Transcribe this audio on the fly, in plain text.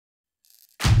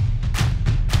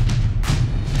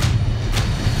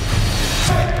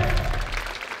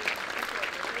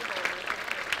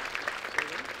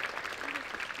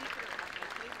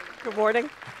Good morning.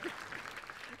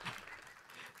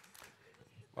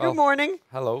 Well, good morning.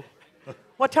 Hello.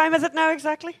 What time is it now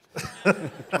exactly?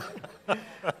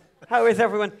 How is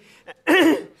everyone?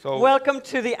 Welcome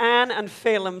to the Ann and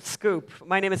Phelim Scoop.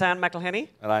 My name is Ann McElhinney.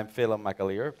 And I'm Phelim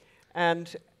McAleer.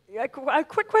 And a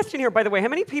quick question here, by the way. How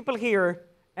many people here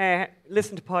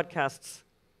listen to podcasts?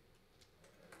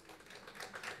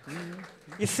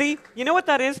 You see, you know what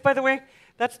that is, by the way?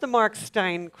 That's the Mark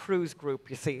Steyn Cruise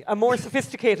group, you see. More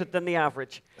sophisticated than the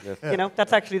average. Yes. You know,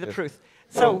 that's actually the truth.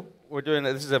 So we're doing,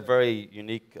 this is a very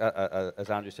unique, as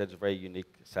Andrew said, it's a very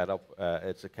unique setup.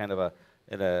 It's a kind of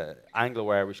an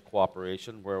Anglo-Irish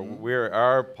cooperation where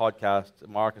our podcast,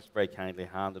 Mark has very kindly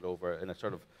handed over in a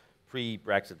sort of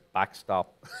pre-Brexit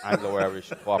backstop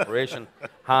Anglo-Irish cooperation,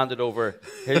 handed over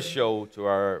his show to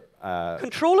our...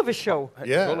 control of his show.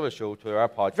 Control of his show to our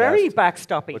podcast. Very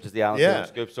backstoppy. Which is the Ann Phelim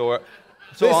Scoop.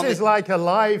 So this is like a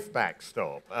live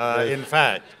backstop, in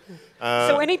fact.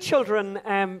 So any children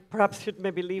perhaps should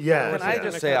maybe leave. Can I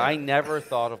just say, I never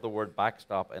thought of the word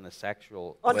backstop in a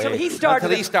sexual until way. he started.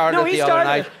 Until he started the other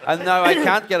night, and now I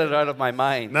can't get it out of my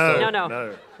mind. No.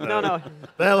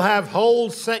 They'll have whole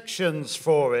sections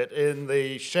for it in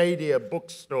the shadier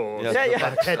bookstores of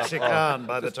Ketchikan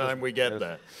by the time we get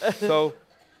there. So,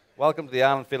 welcome to the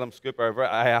Ann Phelim Scoop.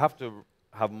 I have to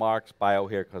have Mark's bio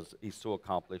here because he's so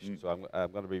accomplished, so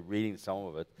I'm going to be reading some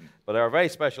of it. But our very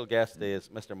special guest today is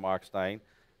Mr. Mark Steyn,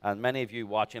 and many of you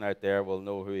watching out there will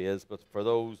know who he is, but for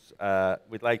those,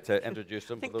 we'd like to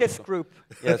introduce him. I think this group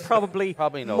is probably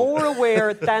more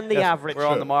aware than the average. We're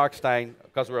on the Mark Steyn,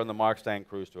 because we're on the Mark Steyn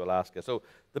Cruise to Alaska. So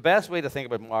the best way to think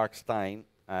about Mark Steyn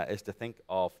is to think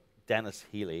of Denis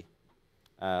Healy,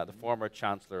 the former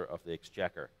Chancellor of the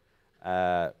Exchequer.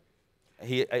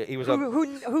 He was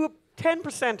who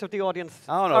 10% of the audience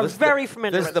are very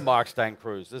familiar with. This is the Mark Steyn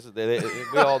Cruise. This is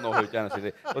we all know who Denis Healy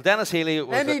is. Well, Denis Healy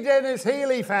was... Any Denis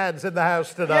Healy fans in the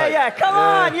house tonight? Come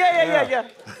on! Yeah.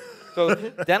 So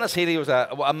Denis Healy was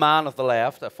a man of the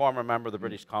left, a former member of the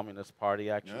British Communist Party,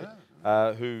 actually,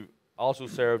 who also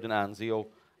served in Anzio.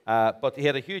 But he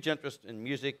had a huge interest in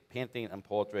music, painting, and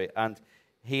poetry, and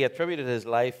he attributed his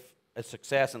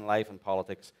success in life and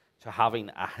politics to having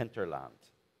a hinterland.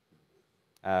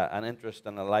 An interest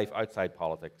in a life outside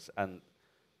politics, and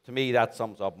to me that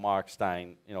sums up Mark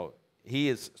Steyn. You know, he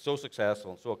is so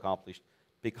successful and so accomplished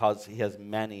because he has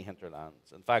many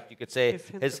hinterlands. In fact, you could say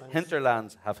his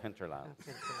hinterlands have hinterlands.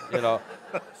 You know,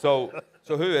 so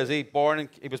who is he?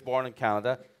 He was born in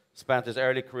Canada. Spent his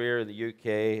early career in the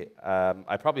UK.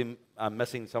 I'm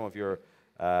missing some of your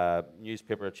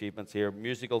newspaper achievements here.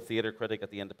 Musical theatre critic at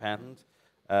the Independent,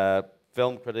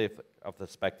 film critic of the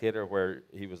Spectator, where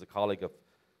he was a colleague of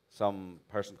some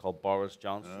person called Boris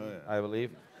Johnson, I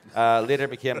believe. Later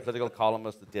became political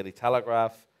columnist at the Daily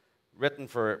Telegraph, written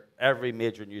for every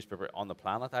major newspaper on the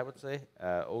planet, I would say.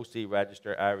 OC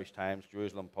Register, Irish Times,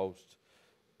 Jerusalem Post,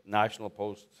 National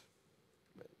Post.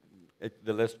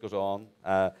 The list goes on.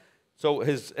 So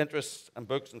his interests and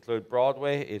books include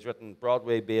Broadway. He's written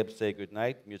Broadway Babes Say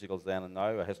Goodnight, Musicals Then and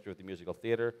Now, A History of the Musical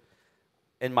Theatre.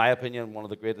 In my opinion, he's one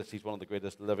of the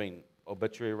greatest living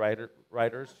obituary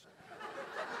writers.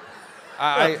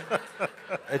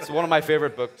 It's one of my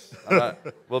favorite books.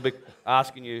 We'll be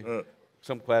asking you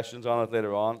some questions on it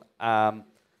later on.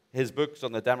 His books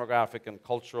on the demographic and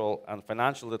cultural and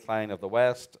financial decline of the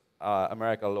West,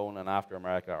 America Alone and After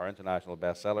America, are international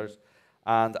bestsellers.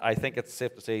 And I think it's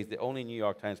safe to say he's the only New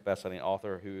York Times bestselling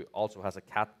author who also has a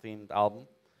cat-themed album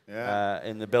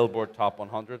in the Billboard Top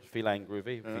 100, Feline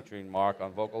Groovy, featuring Mark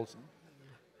on vocals.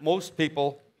 Most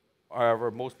people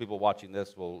watching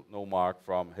this will know Mark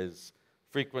from his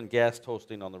frequent guest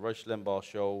hosting on the Rush Limbaugh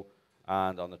Show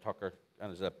and on the Tucker, and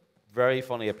there's a very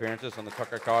funny appearances on the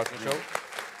Tucker Carlson Show.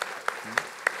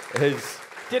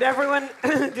 Did everyone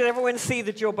see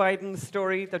the Joe Biden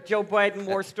story, the Joe Biden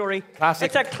war story? Classic.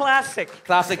 It's a classic.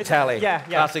 Classic telly.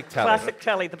 Classic telly. Classic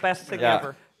telly, the best thing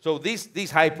ever. So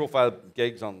these high-profile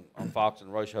gigs on Fox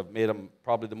and Rush have made him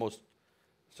probably the most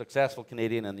successful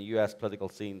Canadian in the U.S. political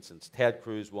scene since Ted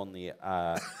Cruz won the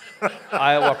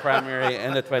Iowa primary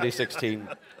in the 2016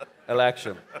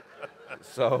 election.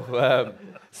 So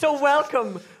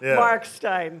welcome, Mark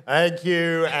Steyn. Thank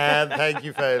you, and thank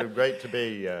you, Phelim. Great to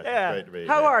be here.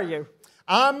 How are you?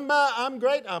 I'm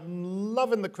great. I'm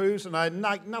loving the cruise, and I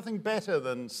like nothing better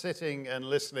than sitting and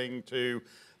listening to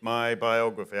my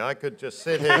biography. I could just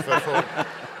sit here for 4...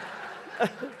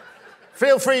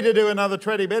 Feel free to do another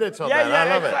 20 minutes on that.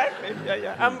 I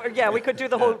love it. We could do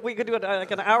the whole. We could do it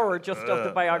like an hour just of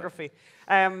the biography.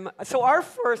 So our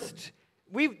first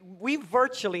we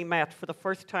virtually met for the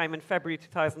first time in February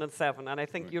 2007, and I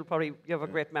think you have a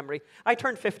great memory. I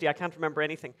turned 50, I can't remember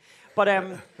anything.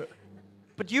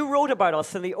 But you wrote about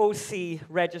us in the OC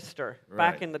Register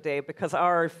back in the day because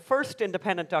our first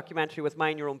independent documentary was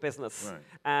Mind Your Own Business.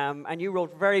 Right. And you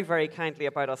wrote very, very kindly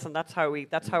about us, and that's how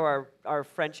our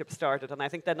friendship started. And I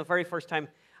think then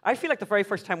I feel like the very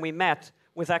first time we met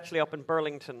was actually up in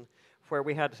Burlington, where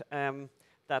we had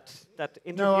that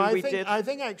interview did. I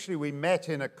think actually we met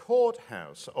in a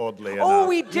courthouse, oddly enough. Oh,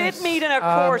 we did meet in a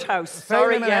courthouse.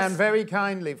 Sorry, Phelim yes. and Ann very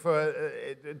kindly for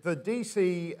the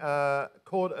DC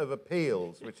Court of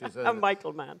Appeals, which is a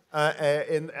Michael Mann.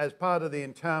 As part of the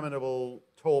interminable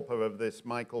torpor of this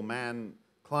Michael Mann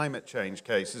climate change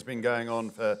case, has been going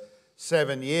on for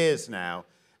 7 years now.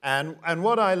 And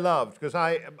what I loved, because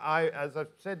as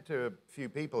I've said to a few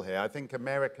people here, I think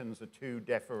Americans are too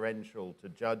deferential to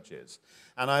judges.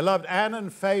 And I loved Ann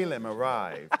and Phelim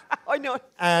arrived. I know.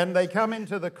 And they come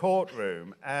into the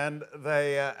courtroom, and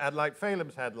they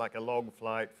Phelim's had like a long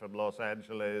flight from Los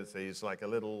Angeles. He's like a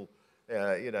little,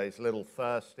 he's a little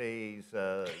thirsty.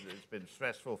 It's been a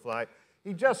stressful flight.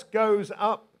 He just goes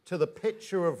up to the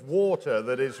pitcher of water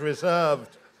that is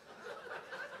reserved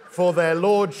for their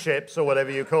lordships, or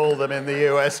whatever you call them in the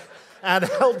US, and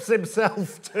helps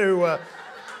himself to,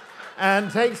 and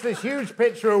takes this huge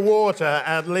pitcher of water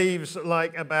and leaves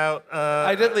like about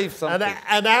I did leave something.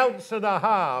 an ounce and a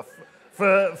half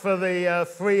for the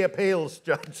 3 appeals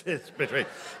judges between.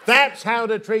 That's how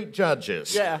to treat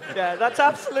judges. Yeah, that's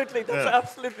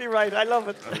absolutely right. I love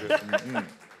it.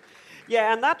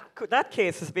 Yeah, and that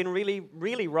case has been really,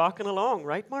 really rocking along,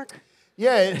 right, Mark?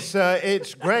 Yeah,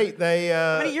 it's great.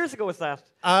 How many years ago was that?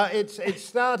 It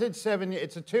started 7 years.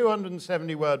 It's a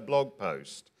 270-word blog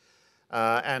post,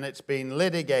 and it's been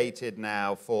litigated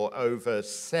now for over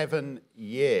 7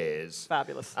 years.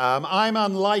 Fabulous. I'm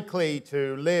unlikely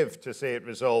to live to see it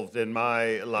resolved in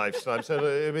my lifetime, so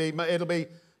it'll be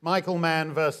Michael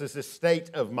Mann versus the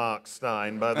estate of Mark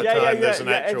Steyn by the time there's an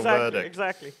actual verdict.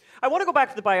 Exactly. I want to go back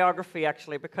to the biography,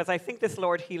 actually, because I think this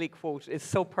Lord Healy quote is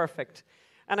so perfect.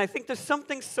 And I think there's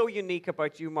something so unique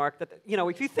about you, Mark, that,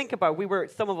 if you think about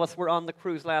some of us were on the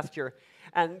cruise last year,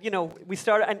 and, we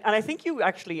started, and I think you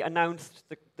actually announced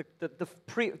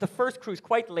the first cruise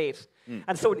quite late.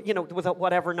 And so, there was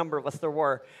whatever number of us there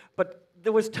were. But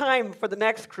there was time for the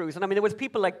next cruise. And I mean, there was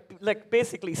people like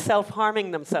basically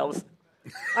self-harming themselves.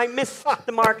 I missed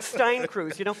the Mark Steyn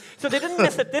Cruise, So they didn't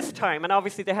miss it this time, and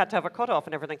obviously they had to have a cutoff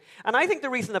and everything. And I think the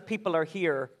reason that people are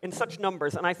here in such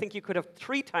numbers, and I think you could have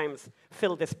 3 times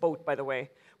filled this boat, by the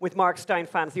way, with Mark Steyn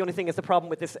fans. The only thing is the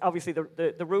problem with this, obviously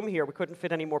the room here, we couldn't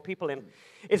fit any more people in,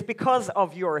 is because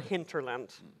of your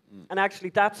hinterland. And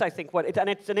actually that's, I think, and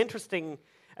it's an interesting,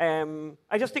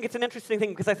 I just think it's an interesting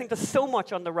thing, because I think there's so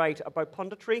much on the right about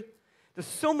punditry. There's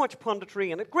so much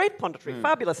punditry, and great punditry,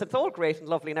 fabulous. It's all great and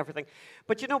lovely and everything.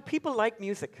 But, people like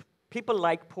music. People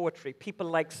like poetry. People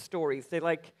like stories. They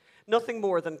like nothing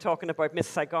more than talking about Miss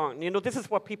Saigon. This is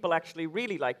what people actually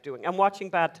really like doing. And watching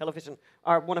bad television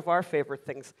are one of our favorite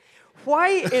things. Why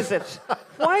is it?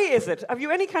 Have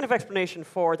you any kind of explanation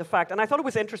for the fact, and I thought it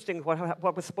was interesting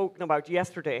what was spoken about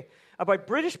yesterday, about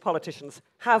British politicians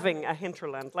having a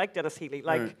hinterland, like Dennis Healy,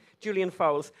 like Julian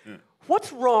Fowles.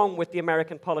 What's wrong with the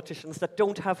American politicians that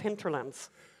don't have hinterlands?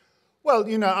 Well,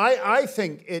 I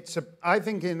think I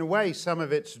think in a way some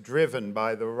of it's driven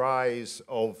by the rise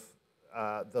of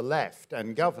the left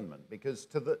and government, because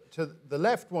the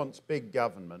left wants big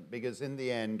government, because in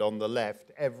the end, on the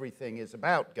left, everything is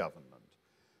about government.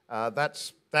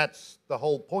 That's the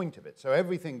whole point of it. So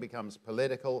everything becomes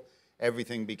political,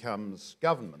 everything becomes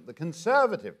government. The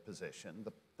conservative position,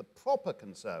 the proper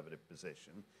conservative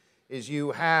position, is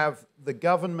you have the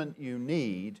government you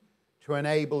need to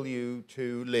enable you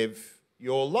to live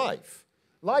your life.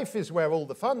 Life is where all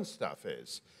the fun stuff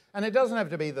is. And it doesn't have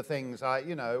to be the things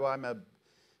I'm a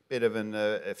bit of an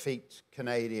effete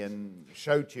Canadian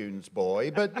show tunes boy,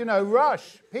 but,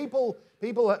 Rush,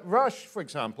 Rush, for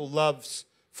example, loves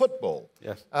football.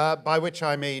 Yes. By which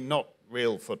I mean not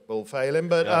real football, Phelim,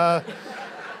 but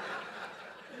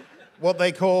what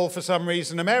they call, for some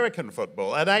reason, American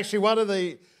football. And actually one of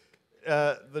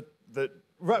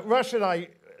Rush and I,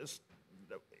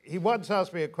 he once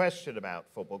asked me a question about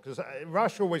football, because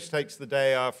Rush always takes the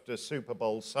day after Super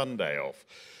Bowl Sunday off.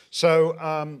 So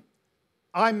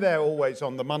I'm there always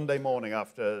on the Monday morning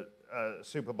after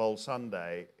Super Bowl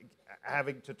Sunday,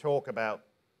 having to talk about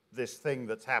this thing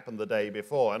that's happened the day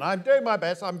before. And I'm doing my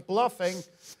best, I'm bluffing.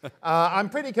 I'm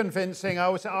pretty convincing.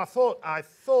 I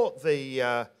thought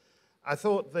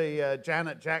the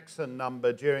Janet Jackson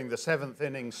number during the 7th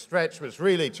inning stretch was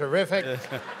really terrific.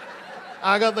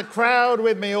 I got the crowd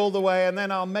with me all the way, and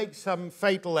then I'll make some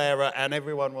fatal error, and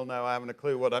everyone will know I haven't a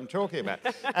clue what I'm talking about.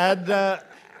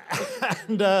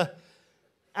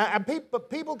 And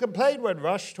people complain when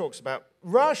Rush talks about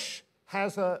Rush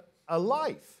has a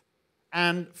life,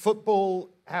 and football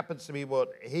happens to be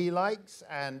what he likes,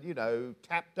 and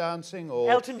tap dancing or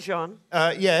Elton John.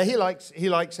 Yeah, he likes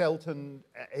Elton.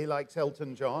 He likes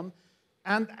Elton John,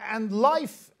 and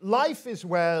life is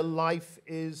where life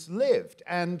is lived,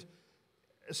 and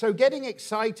so getting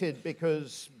excited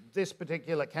because this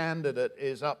particular candidate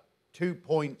is up 2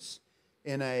 points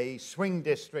in a swing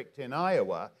district in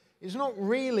Iowa is not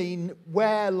really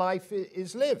where life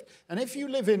is lived. And if you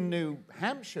live in New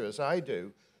Hampshire, as I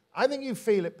do, I think you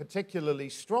feel it particularly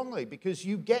strongly because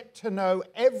you get to know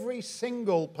every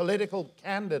single political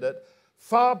candidate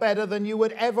far better than you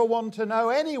would ever want to know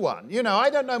anyone. I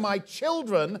don't know my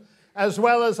children as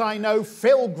well as I know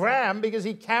Phil Gramm because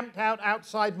he camped out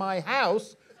outside my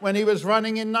house when he was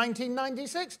running in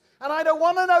 1996. And I don't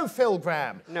want to know Phil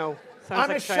Gramm. No.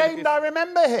 I'm ashamed I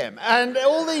remember him. And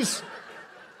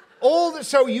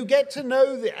so you get to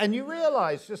know, and you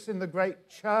realize just in the great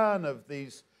churn of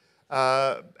these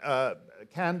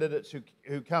candidates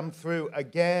who come through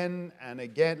again and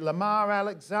again. Lamar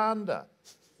Alexander,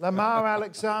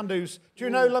 do you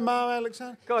know Lamar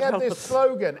Alexander? God he had help this us.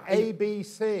 slogan,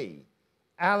 ABC,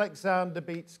 Alexander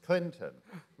beats Clinton.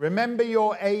 Remember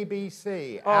your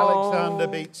ABC, Alexander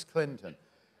beats Clinton.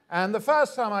 And the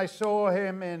first time I saw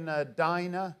him in a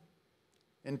diner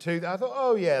I thought,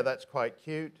 oh yeah, that's quite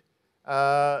cute.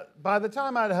 By the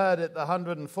time I'd heard it the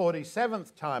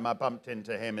 147th time I bumped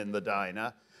into him in the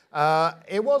diner,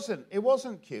 it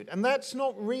wasn't cute. And that's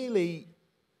not really,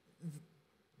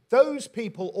 those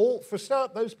people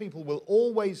will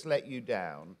always let you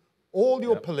down. All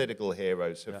your political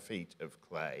heroes have feet of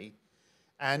clay.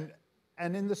 And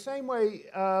in the same way,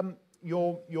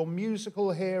 your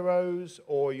musical heroes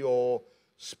or your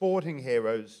sporting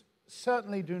heroes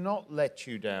certainly do not let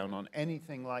you down on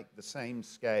anything like the same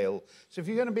scale. So if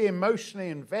you're going to be emotionally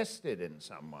invested in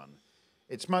someone,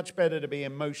 it's much better to be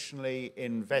emotionally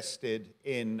invested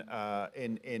in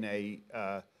a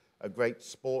great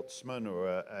sportsman or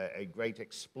a great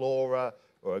explorer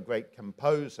or a great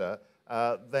composer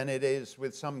than it is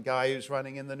with some guy who's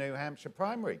running in the New Hampshire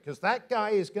primary, because that guy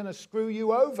is going to screw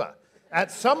you over.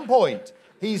 At some point,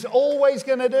 he's always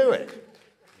going to do it.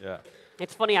 Yeah.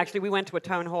 It's funny, actually, we went to a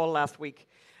town hall last week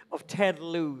of Ted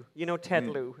Lieu. You know Ted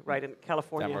Lieu, right, in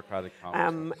California. Democratic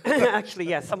Congress. Actually,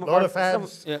 yes. Some of A lot of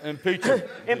fans. Impeach him.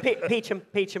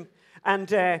 Impeach him.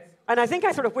 And I think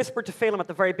I sort of whispered to Phelim at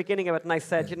the very beginning of it, and I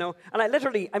said, and I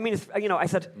literally, I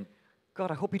said,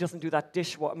 God, I hope he doesn't do that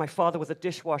dishwasher. My father was a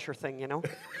dishwasher thing,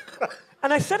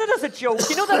 And I said it as a joke.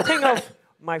 You know that thing of,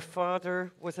 my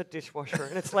father was a dishwasher.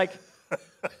 And it's like,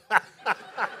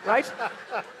 right?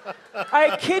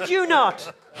 I kid you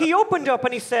not. He opened up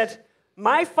and he said,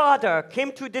 my father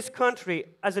came to this country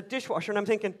as a dishwasher. And I'm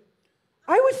thinking,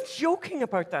 I was joking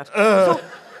about that.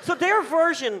 So their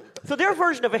version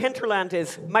of a hinterland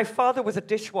is, my father was a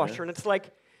dishwasher. And it's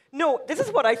like, no, this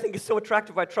is what I think is so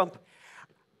attractive about Trump.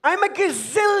 I'm a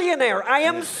gazillionaire. I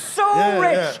am so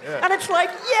rich. And it's like,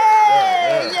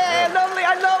 yay, lovely,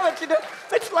 I love it,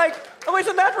 It's like, oh,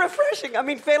 isn't that refreshing? I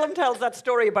mean, Phelim tells that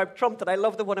story about Trump that I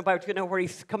love, the one about, where he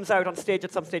comes out on stage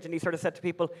at some stage and he sort of said to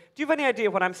people, do you have any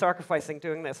idea what I'm sacrificing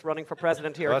doing this, running for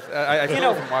president here? Well, I do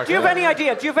you have any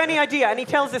idea? Do you have any idea? And he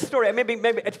tells this story. Maybe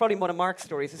it's probably one of Mark's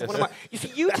stories. It's one of Mark. You see,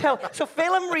 so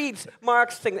Phelim reads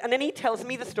Mark's thing, and then he tells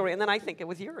me the story, and then I think it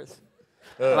was yours.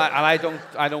 And I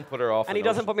don't put her off. And he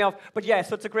doesn't put me off. But yeah,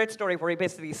 so it's a great story where he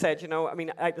basically said,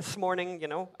 this morning,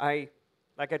 I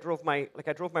drove my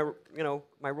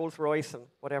my Rolls Royce and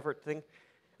whatever thing,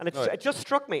 and it just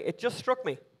struck me. It just struck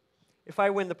me. If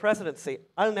I win the presidency,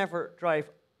 I'll never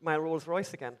drive my Rolls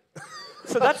Royce again.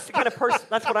 So that's the kind of person.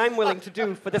 That's what I'm willing to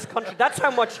do for this country. That's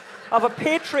how much of a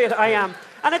patriot I am.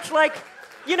 And it's like,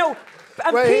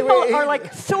 And people are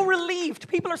like so relieved.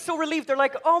 People are so relieved. They're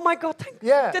like, oh my God,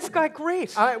 this guy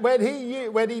great. When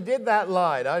he did that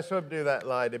line, I saw him do that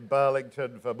line in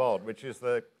Burlington, Vermont, which is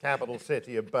the capital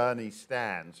city of Bernie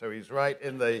Stan. So he's right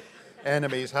in the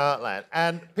enemy's heartland.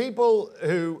 And people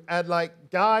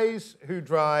guys who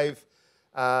drive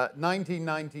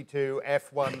 1992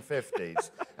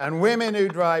 F-150s and women who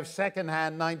drive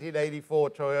second-hand 1984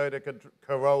 Toyota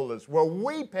Corollas were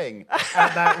weeping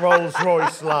at that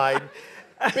Rolls-Royce line.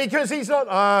 Because he's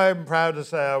not, I'm proud to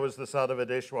say I was the son of a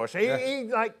dishwasher. He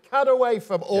like cut away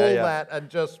from all that and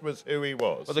just was who he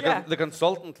was. Well, the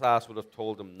consultant class would have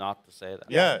told him not to say that.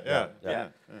 Yeah.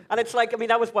 And it's like, I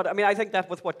mean, I think that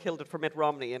was what killed it for Mitt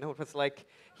Romney. You know, it was like,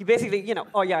 he basically, you know,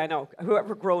 oh yeah, I know,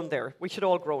 whoever grown there, we should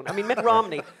all groan. I mean, Mitt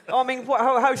Romney, oh, I mean,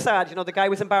 how sad, you know, the guy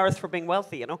was embarrassed for being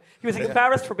wealthy, you know. He was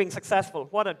embarrassed for being successful.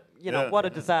 What a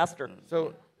disaster.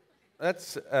 So,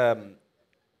 let's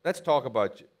talk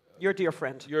about your dear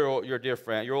friend. Your dear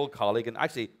friend, your old colleague, and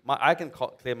actually, I can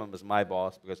claim him as my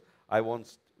boss because I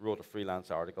once wrote a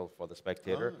freelance article for The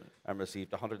Spectator and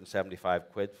received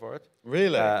 175 quid for it.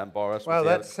 Really? And Boris. Well,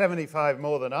 that's 75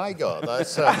 more than I got.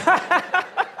 That's,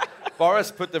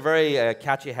 Boris put the very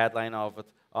catchy headline of it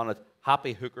on it: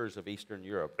 "Happy Hookers of Eastern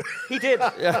Europe." He did.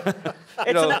 Yeah.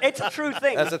 It's a true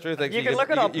thing. That's a true thing. You can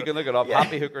look it up. You can look it up. Yeah.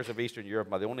 Happy Hookers of Eastern Europe,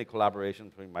 the only collaboration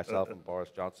between myself and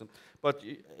Boris Johnson. But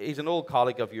he's an old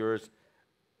colleague of yours.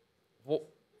 Well,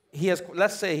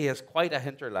 let's say he has quite a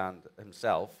hinterland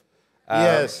himself.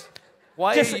 yes.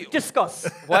 Why discuss.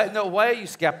 Why are you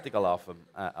skeptical of him?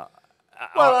 Well,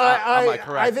 am I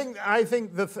correct? I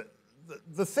think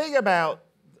the thing about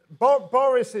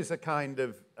Boris is a kind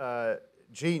of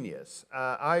genius.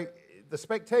 The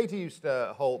Spectator used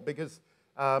to hold, because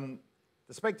the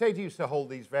Spectator used to hold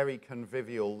these very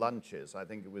convivial lunches. I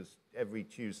think it was every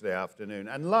Tuesday afternoon.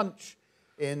 And lunch,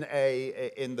 in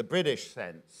the British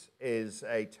sense, is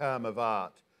a term of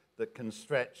art that can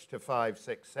stretch to 5,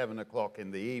 6, 7 o'clock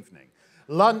in the evening.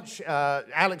 Lunch,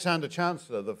 Alexander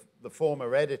Chancellor, the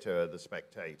former editor of The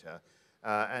Spectator,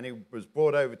 and he was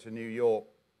brought over to New York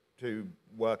to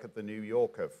work at The New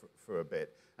Yorker for a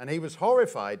bit. And he was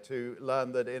horrified to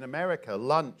learn that in America,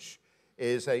 lunch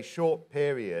is a short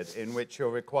period in which you're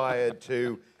required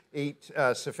to eat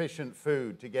sufficient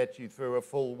food to get you through a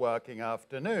full working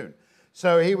afternoon.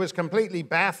 So he was completely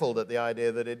baffled at the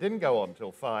idea that it didn't go on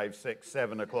till 5, 6,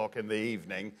 7 o'clock in the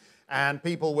evening, and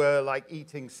people were like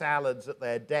eating salads at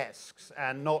their desks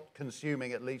and not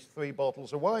consuming at least 3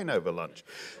 bottles of wine over lunch.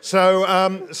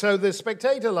 So, so the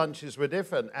Spectator lunches were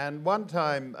different. And one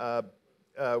time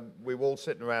we were all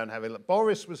sitting around having lunch.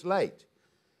 Boris was late.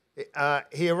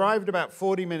 He arrived about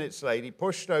 40 minutes late. He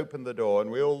pushed open the door, and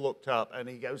we all looked up, and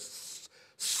he goes,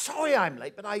 "Sorry I'm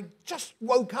late, but I just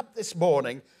woke up this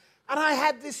morning, and I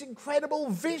had this incredible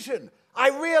vision. I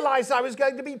realized I was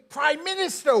going to be Prime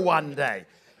Minister one day."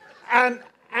 And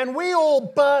we all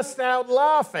burst out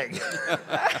laughing.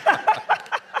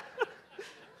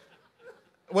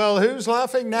 Well, who's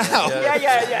laughing now?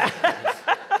 Yeah.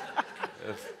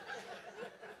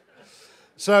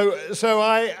 So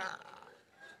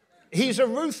he's a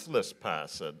ruthless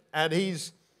person,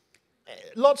 and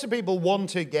lots of people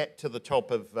want to get to the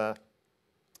top of the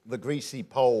greasy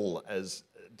pole, as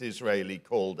Disraeli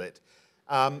called it.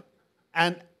 And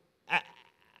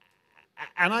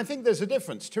I think there's a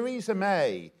difference. Theresa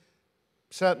May,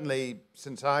 certainly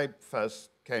since I first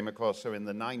came across her in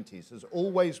the 90s, has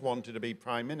always wanted to be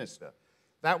Prime Minister.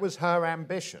 That was her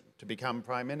ambition, to become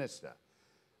Prime Minister.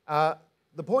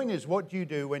 The point is, what do you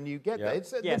do when you get there?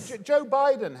 Yes. Joe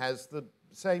Biden has the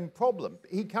same problem.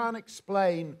 He can't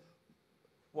explain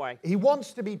why. He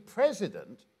wants to be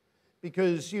president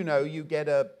because, you know,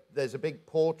 there's a big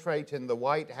portrait in the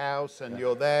White House and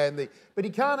you're there. But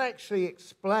he can't actually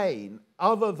explain,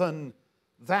 other than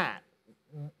that,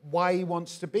 why he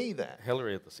wants to be there.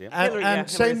 Hillary at the same. And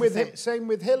same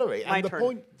with Hillary. My And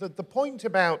turn. the point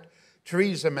about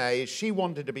Theresa May is she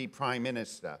wanted to be Prime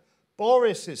Minister.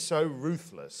 Boris is so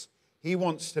ruthless. He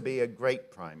wants to be a great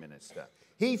Prime Minister.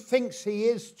 He thinks he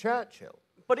is Churchill.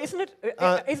 But isn't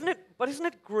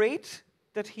it great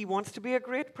that he wants to be a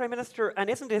great Prime Minister? And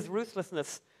isn't his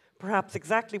ruthlessness perhaps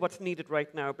exactly what's needed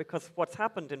right now, because what's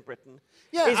happened in Britain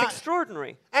is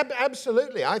extraordinary?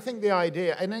 Absolutely. I think the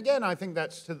idea, and again, I think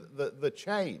that's to the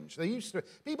change.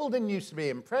 People didn't used to be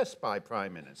impressed by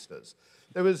Prime Ministers.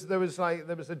 There was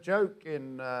a joke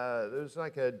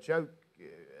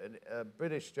a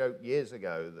British joke years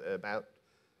ago about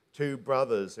 2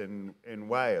 brothers in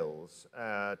Wales,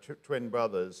 twin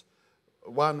brothers.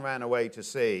 One ran away to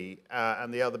sea,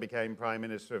 and the other became Prime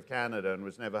Minister of Canada and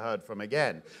was never heard from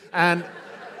again. And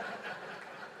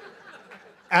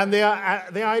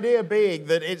the idea being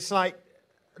that it's like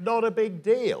not a big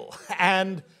deal.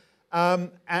 And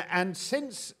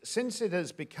since it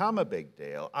has become a big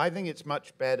deal, I think it's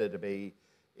much better to be,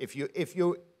 if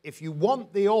you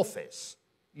want the office,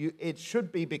 it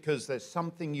should be because there's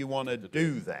something you want to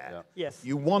do there. Yeah. Yes.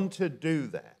 You want to do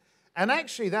that. And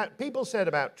actually, that people said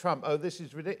about Trump, oh, this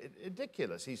is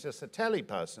ridiculous. He's just a telly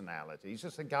personality. He's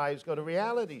just a guy who's got a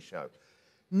reality show.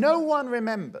 No one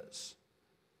remembers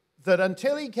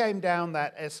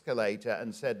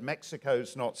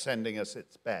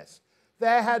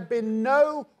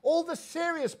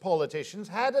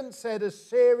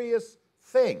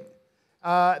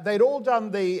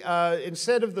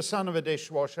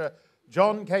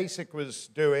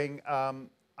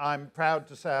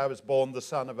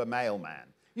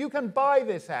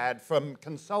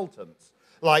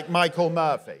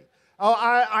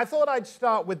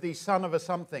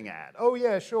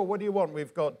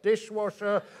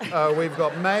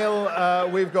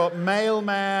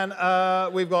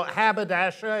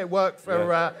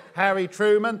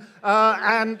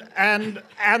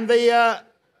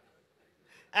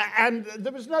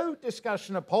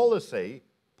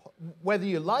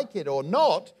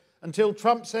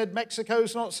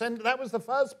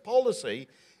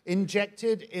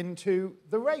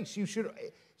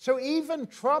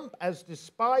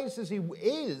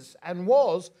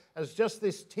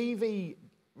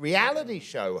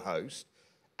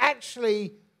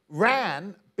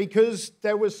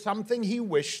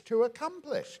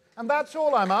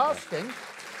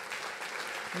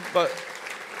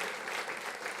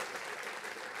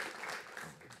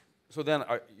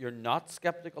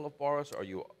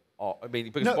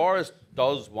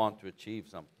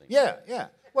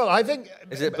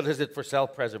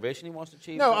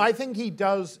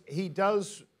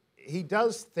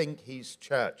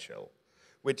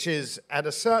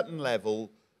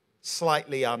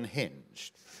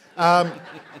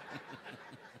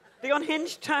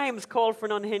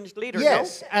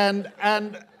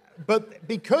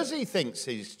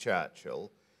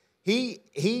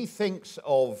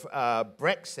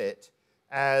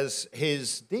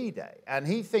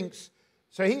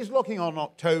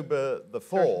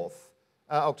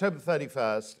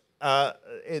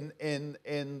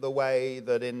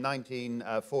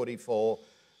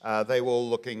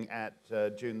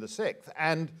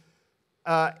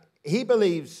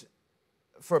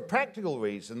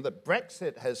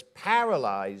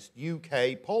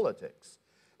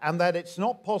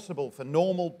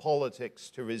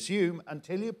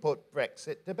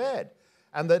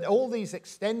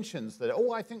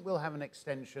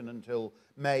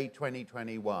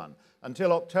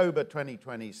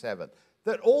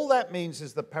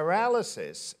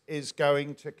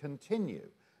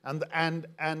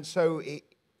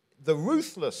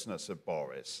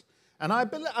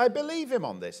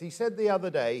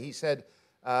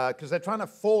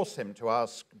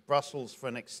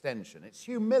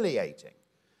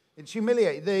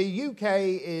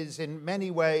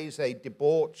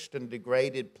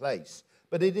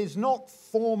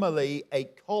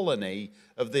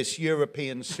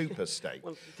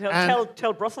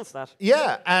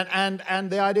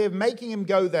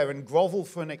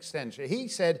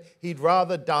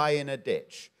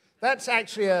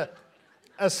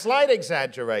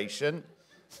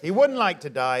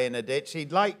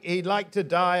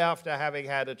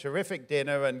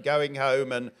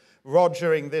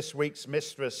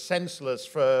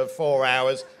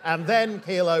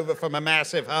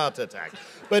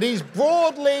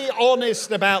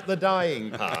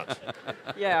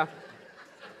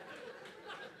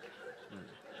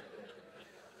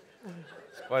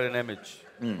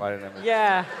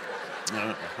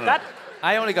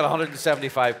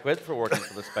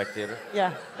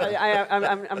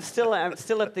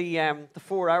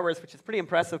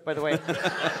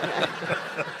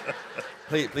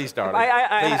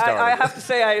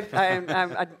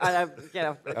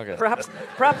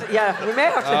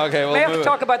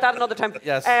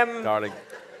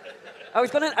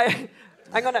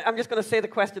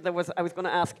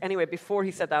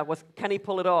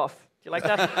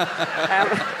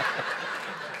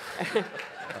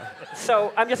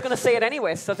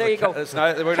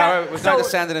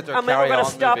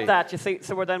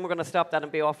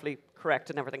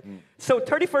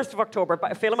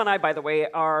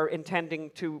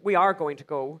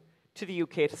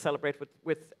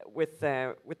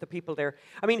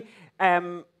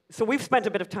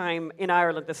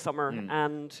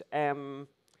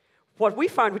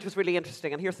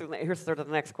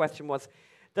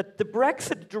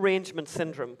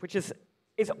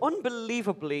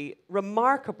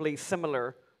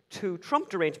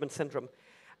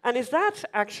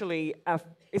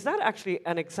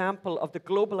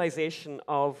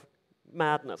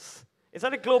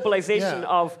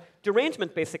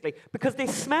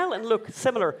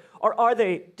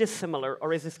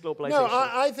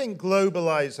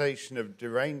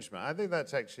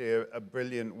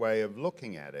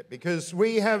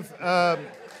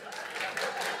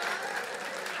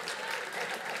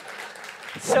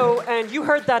So, and you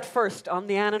heard that first on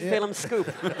the Ann Phelim Scoop.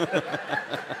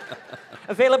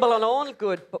 Available on all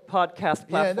good podcast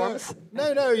platforms.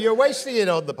 No, you're wasting it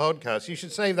on the podcast. You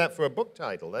should save that for a book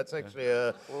title. That's actually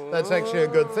a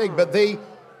good thing. But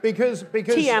because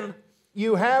TM.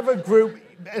 You have a group.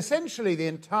 Essentially, the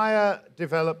entire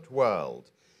developed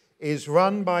world is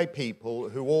run by people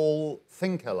who all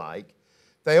think alike.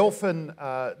 They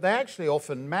actually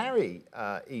often marry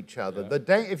each other.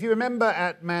 If you remember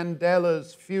at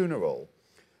Mandela's funeral.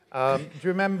 Do you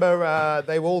remember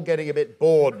they were all getting a bit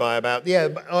bored by about the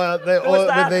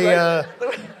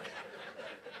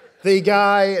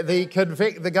guy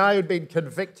who'd been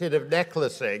convicted of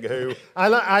necklacing, who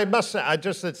I must say, I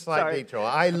just said slight detour.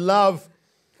 I love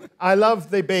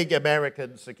the big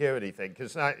American security thing,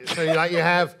 because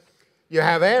you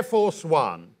have Air Force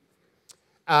One,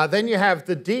 then you have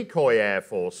the decoy Air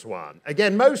Force One.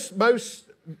 Again, most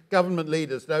government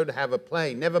leaders don't have a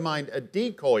plane, never mind a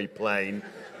decoy plane,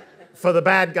 for the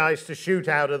bad guys to shoot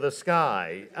out of the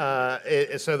sky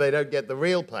so they don't get the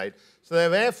real plane. So they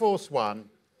have Air Force One.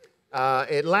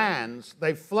 It lands.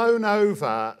 They've flown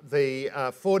over the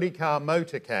 40-car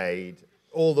motorcade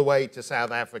all the way to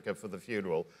South Africa for the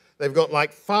funeral. They've got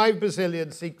like 5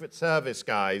 bazillion Secret Service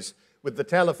guys with the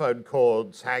telephone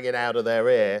cords hanging out of their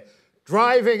ear,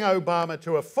 driving Obama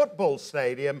to a football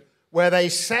stadium where they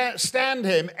stand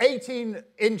him 18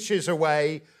 inches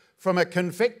away from a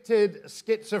convicted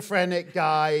schizophrenic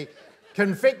guy,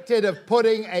 convicted of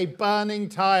putting a burning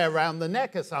tie around the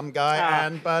neck of some guy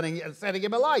and setting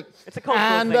him alight. It's a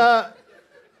cultural thing.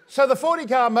 So the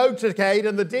 40-car motorcade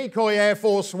and the decoy Air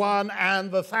Force One and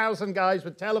the 1,000 guys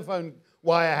with telephone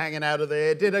wire hanging out of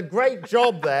there did a great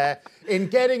job there in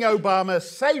getting Obama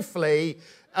safely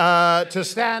to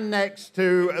stand next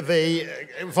to the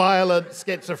violent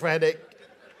schizophrenic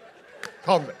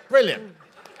convict. Brilliant.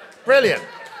 Brilliant.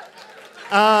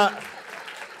 But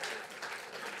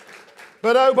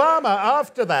Obama,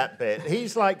 after that bit,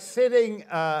 he's like sitting,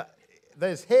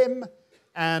 there's him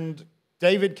and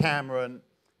David Cameron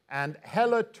and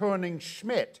Helle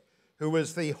Thorning-Schmidt, who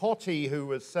was the hottie who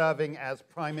was serving as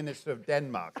Prime Minister of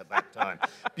Denmark at that time.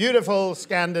 Beautiful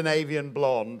Scandinavian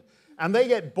blonde. And they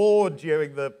get bored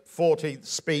during the 14th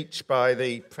speech by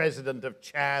the president of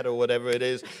Chad or whatever it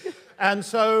is. And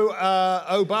so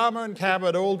Obama and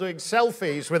Cameron are all doing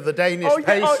selfies with the Danish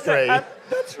pastry.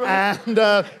 That's right.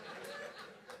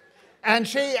 And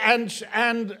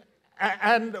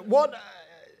what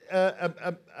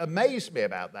amazed me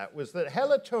about that was that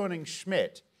Helle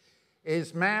Thorning-Schmidt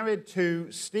is married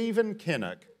to Stephen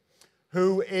Kinnock,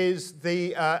 who is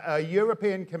the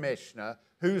European Commissioner,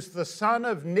 who's the son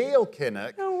of Neil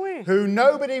Kinnock, who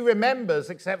nobody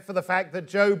remembers except for the fact that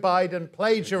Joe Biden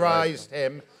plagiarized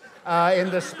him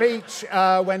in the speech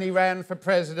when he ran for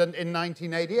president in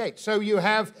 1988. So you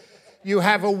have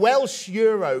a Welsh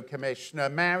Euro commissioner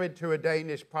married to a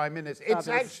Danish prime minister. It's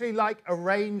actually like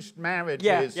arranged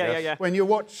marriages. Yeah. When you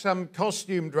watch some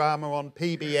costume drama on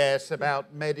PBS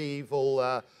about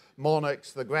medieval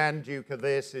monarchs, the Grand Duke of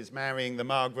this is marrying the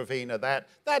Margravine of that.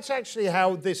 That's actually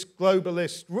how this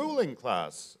globalist ruling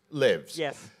class lives.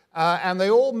 Yes. And they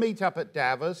all meet up at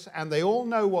Davos, and they all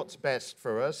know what's best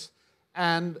for us.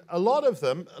 And a lot of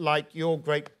them, like your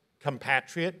great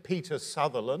compatriot, Peter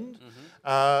Sutherland,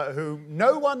 who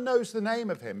no one knows the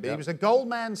name of him, but he was a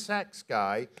Goldman Sachs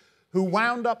guy who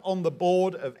wound up on the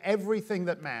board of Everything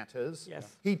That Matters. Yes.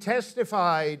 He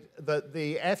testified that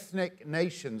the ethnic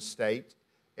nation state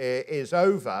is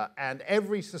over and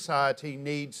every society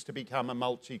needs to become a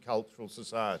multicultural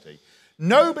society.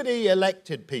 Nobody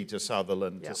elected Peter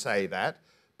Sutherland to say that,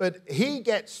 but he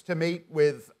gets to meet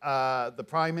with the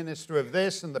prime minister of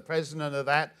this and the president of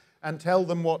that and tell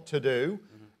them what to do.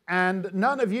 And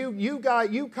none of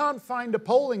you can't find a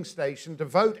polling station to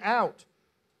vote out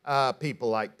people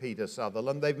like Peter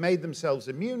Sutherland. They've made themselves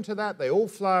immune to that. They all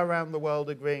fly around the world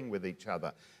agreeing with each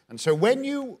other. And so when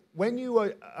you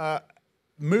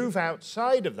move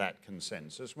outside of that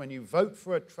consensus, when you vote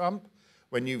for a Trump,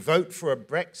 when you vote for a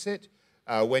Brexit,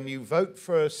 when you vote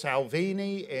for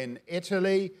Salvini in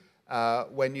Italy,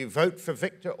 when you vote for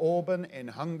Viktor Orban in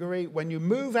Hungary, when you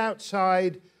move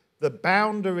outside the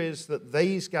boundaries that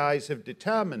these guys have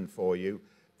determined for you,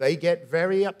 they get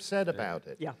very upset about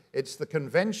it. Yeah. It's the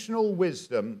conventional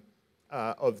wisdom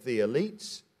of the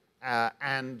elites,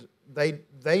 and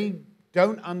they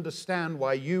don't understand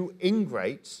why you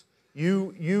ingrates,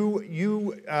 you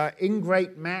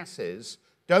ingrate masses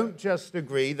don't just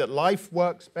agree that life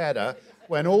works better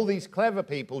when all these clever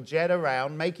people jet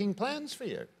around making plans for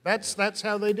you. That's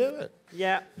how they do it.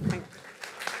 Yeah.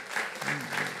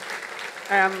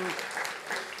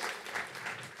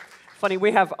 Funny,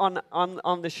 we have on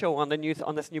the show, on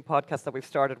this new podcast that we've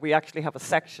started, we actually have a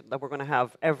section that we're going to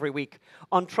have every week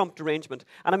on Trump derangement.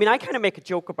 And I mean, I kind of make a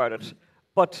joke about it,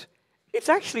 but it's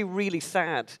actually really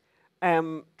sad.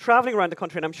 Traveling around the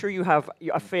country, and I'm sure you have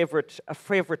a favorite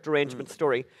derangement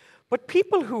story, but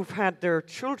people who've had their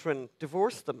children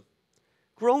divorce them,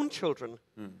 grown children.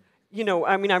 You know,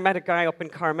 I mean, I met a guy up in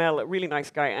Carmel, a really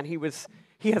nice guy, and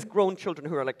he has grown children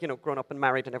who are like, you know, grown up and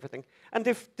married and everything, and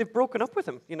they've broken up with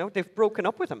him. You know, they've broken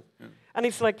up with him, and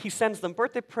it's like he sends them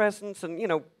birthday presents and, you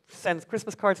know, sends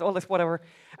Christmas cards, all this whatever,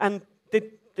 and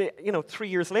they you know, 3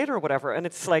 years later or whatever, and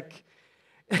it's like.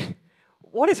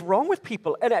 What is wrong with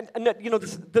people? And you know,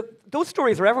 those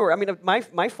stories are everywhere. I mean,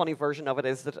 my funny version of it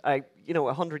is that you know,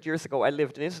 100 years ago, I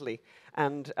lived in Italy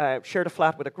and shared a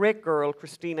flat with a great girl,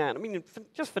 Christina. And I mean,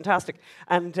 just fantastic.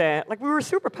 And like we were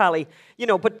super pally, you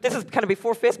know. But this is kind of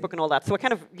before Facebook and all that. So I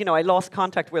kind of, you know, I lost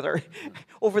contact with her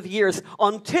over the years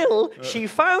until she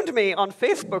found me on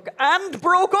Facebook and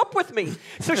broke up with me.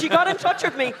 So she got in touch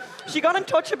with me. She got in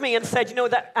touch with me and said, you know,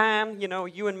 that Anne, you know,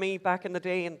 you and me back in the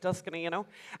day in Tuscany, you know,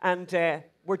 and.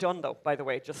 We're done, though, by the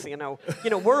way, just so you know. You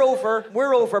know, we're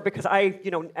over because I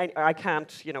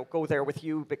can't, you know, go there with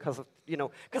you because of, you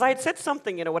know, because I had said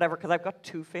something, you know, whatever, because I've got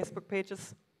 2 Facebook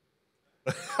pages.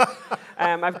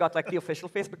 I've got, like, the official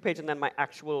Facebook page and then my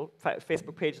actual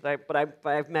Facebook page, but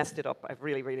I've messed it up. I've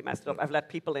really, really messed it up. I've let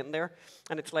people in there,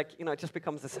 and it's like, you know, it just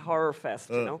becomes this horror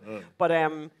fest, you know. But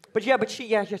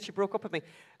she broke up with me.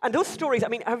 And those stories, I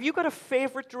mean, have you got a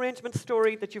favorite derangement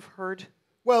story that you've heard?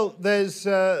 Well, there's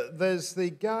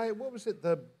the guy. What was it?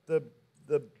 The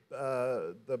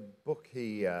book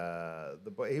he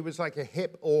was like a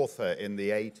hip author in the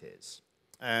 80s,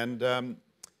 and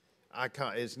I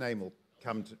can't. His name will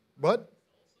come to what?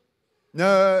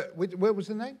 No, what was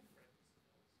the name?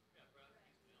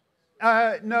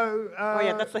 No. Oh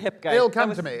yeah, that's the hip guy. It'll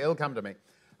come to me. It'll come to me.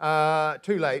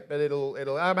 Too late, but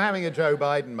it'll. I'm having a Joe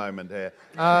Biden moment here.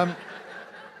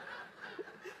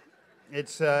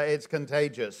 It's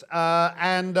contagious,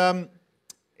 and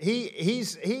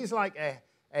he's like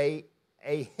a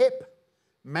hip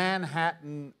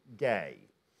Manhattan gay,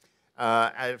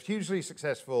 a hugely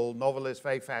successful novelist,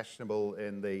 very fashionable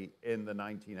in the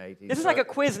 1980s. This is like a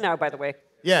quiz now, by the way.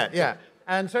 Yeah.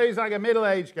 And so he's like a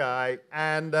middle-aged guy,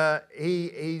 and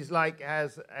he's like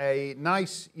has a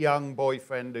nice young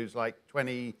boyfriend who's like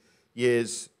 20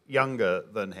 years younger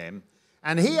than him.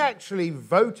 And he actually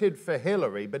voted for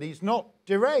Hillary, but he's not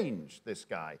deranged, this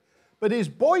guy. But his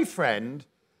boyfriend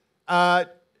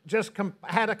just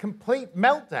had a complete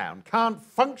meltdown, can't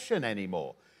function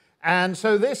anymore. And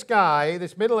so this guy,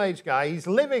 this middle-aged guy, he's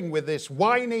living with this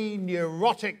whiny,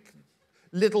 neurotic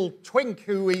little twink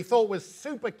who he thought was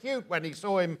super cute when he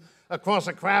saw him across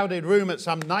a crowded room at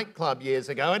some nightclub years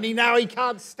ago. And now he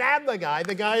can't stand the guy.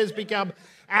 The guy has become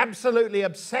absolutely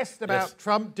obsessed about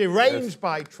Trump, deranged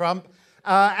by Trump.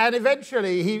 And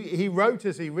eventually, he wrote,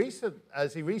 as he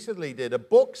recently did, a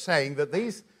book saying that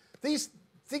these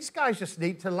guys just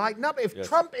need to lighten up. If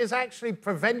Trump is actually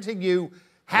preventing you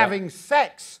having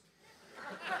sex,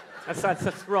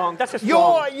 that's wrong. That's just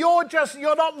wrong.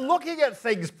 You're not looking at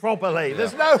things properly. Yeah.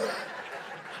 There's no.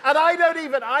 And I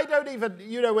don't even.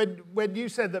 You know, when you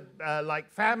said that, like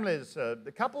families,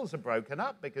 the couples are broken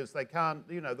up because they can't.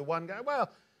 You know, the one guy. Well.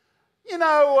 You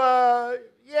know,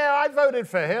 yeah, I voted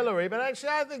for Hillary, but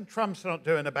actually I think Trump's not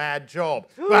doing a bad job.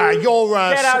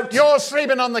 You're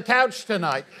sleeping on the couch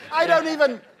tonight. I don't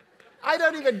even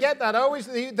get that.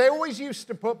 They always used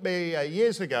to put me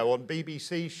years ago on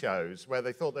BBC shows where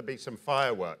they thought there'd be some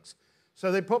fireworks.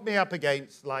 So they put me up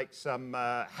against like some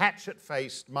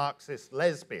hatchet-faced Marxist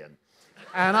lesbian,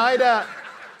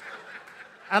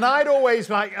 and I'd always,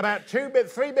 like, about 3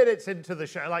 minutes into the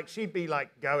show, like, she'd be,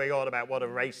 like, going on about what a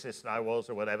racist I was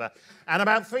or whatever. And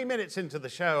about 3 minutes into the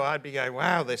show, I'd be going,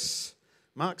 wow, this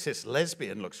Marxist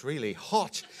lesbian looks really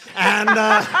hot. And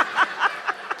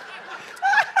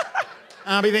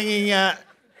I'd be thinking,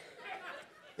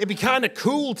 it'd be kind of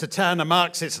cool to turn a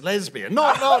Marxist lesbian.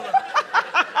 Not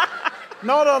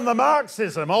on the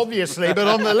Marxism, obviously, but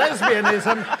on the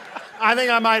lesbianism. I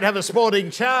think I might have a sporting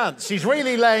chance. She's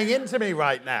really laying into me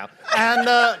right now.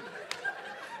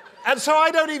 And so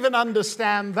I don't even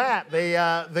understand that,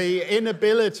 the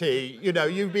inability, you know,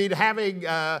 you've been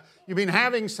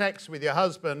having sex with your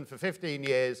husband for 15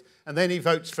 years, and then he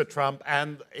votes for Trump,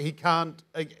 and he can't,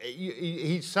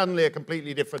 he's suddenly a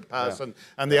completely different person,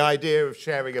 and the idea of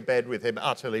sharing a bed with him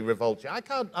utterly revolts you. I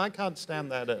can't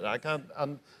stand that. I can't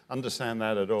understand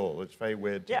that at all. It's very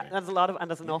weird to me. There's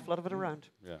an awful lot of it around.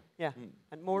 Yeah,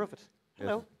 and more of it.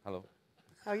 Hello. Hello.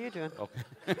 How are you doing? Okay.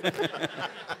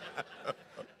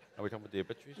 Are we talking about the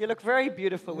obituaries? You look very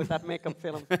beautiful with that makeup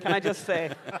film. Can I just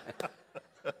say?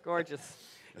 Gorgeous.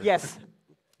 Yes.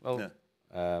 Well,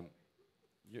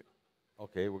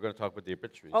 okay, we're going to talk about the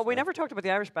obituaries. Oh, we never talked about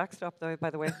the Irish backstop, though, by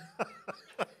the way.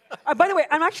 By the way,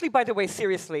 I'm actually, by the way,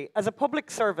 seriously, as a public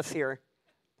service here,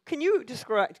 can you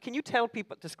tell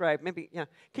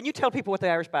people what the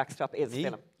Irish backstop is, Me?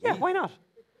 Phelim? Yeah, Me? why not?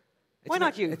 Why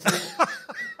not you?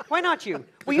 Why not you?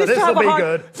 We This'll be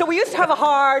good. So we used to have a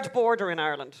hard border in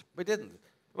Ireland. We didn't.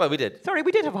 Well, we did. Sorry,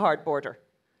 we did have a hard border.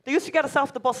 They used to get us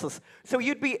off the buses. So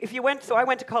I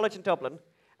went to college in Dublin,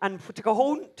 and to go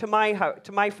home to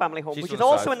my family home, She's which from is the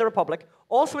also south. in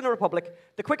the Republic,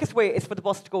 the quickest way is for the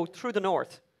bus to go through the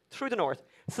north.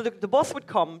 So the bus would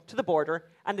come to the border,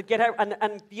 and they'd get out,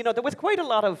 and you know, there was quite a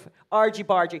lot of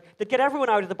argy-bargy. They'd get everyone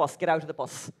out of the bus,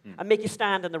 and make you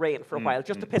stand in the rain for a while,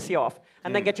 just to piss you off,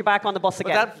 and then get you back on the bus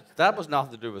again. But that was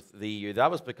nothing to do with the EU.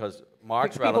 That was because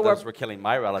Mark's Because people relatives were killing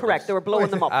my relatives. Correct, they were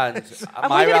blowing them up. And And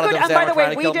my we did a good, relatives and then by were the trying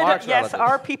way, to we kill did Mark's yes, relatives.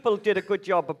 our people did a good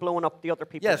job of blowing up the other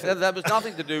people. Yes, too. that was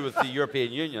nothing to do with the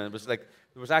European Union. It was like,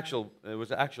 it was actual.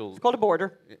 It's called a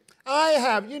border. I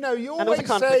have. You know, you And there was a always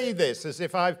conflict. say this as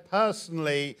if I've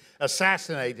personally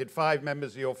assassinated 5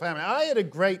 members of your family. I had a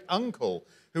great uncle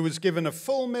who was given a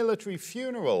full military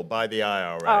funeral by the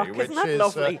IRA. Oh, which isn't that is,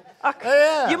 lovely?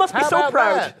 yeah. You must be How so about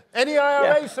proud. that? Any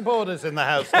IRA supporters in the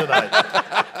house today?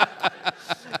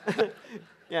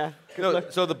 Yeah. Good No,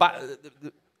 luck. so the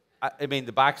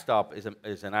backstop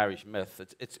is an Irish myth.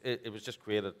 It was just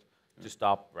created to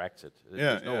stop Brexit.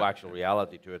 There's no actual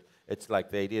reality to it. It's like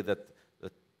the idea that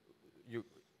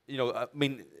you know, I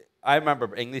mean, I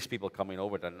remember English people coming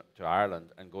over to Ireland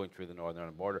and going through the Northern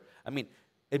Ireland border. I mean,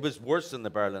 it was worse than the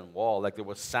Berlin Wall. Like, there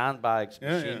was sandbags,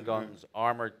 machine guns,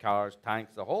 armored cars,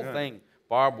 tanks, the whole thing,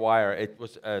 barbed wire. It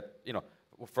was, you know,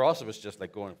 for us, it was just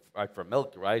like going out for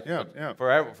milk, right? But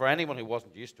for anyone who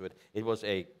wasn't used to it, it was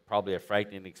probably a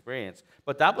frightening experience.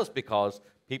 But that was because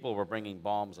people were bringing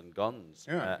bombs and guns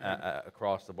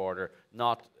across the border,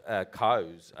 not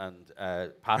cows and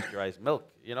pasteurized milk,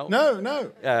 you know?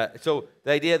 No. So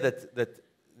the idea that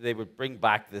they would bring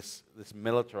back this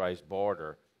militarized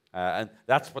border, and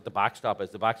that's what the backstop is.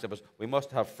 The backstop is we must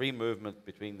have free movement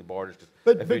between the borders.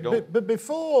 But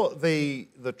before the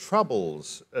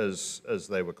Troubles, as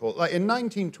they were called, like in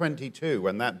 1922,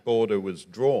 when that border was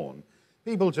drawn,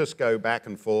 people just go back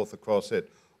and forth across it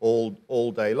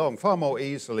all day long, far more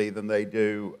easily than they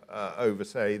do over,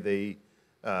 say, the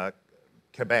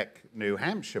Quebec-New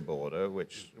Hampshire border,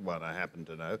 which one I happen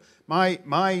to know.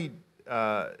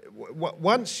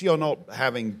 Once you're not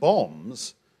having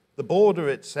bombs, the border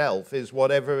itself is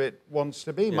whatever it wants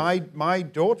to be. Yes. My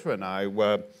daughter and I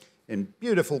were in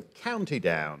beautiful County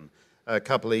Down a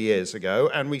couple of years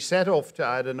ago, and we set off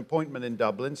I had an appointment in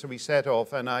Dublin, so we set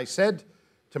off, and I said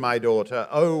to my daughter,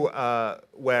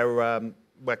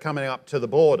 we're coming up to the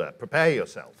border, prepare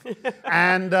yourself.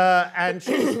 And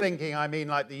she's thinking, I mean,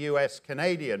 like the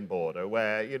US-Canadian border,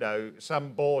 where, you know,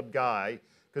 some bored guy,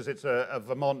 because it's a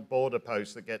Vermont border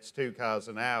post that gets 2 cars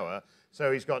an hour, so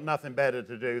he's got nothing better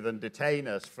to do than detain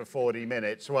us for 40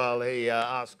 minutes while he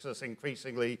asks us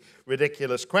increasingly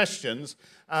ridiculous questions.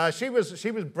 She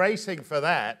was bracing for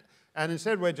that, and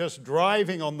instead we're just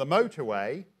driving on the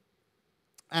motorway,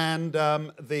 and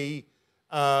the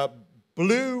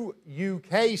blue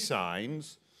UK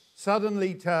signs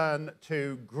suddenly turn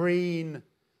to green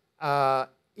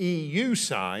EU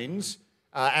signs.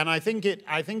 And I think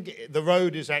the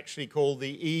road is actually called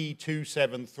the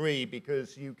E273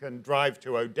 because you can drive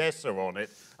to Odessa on it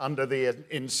under the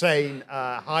insane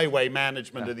highway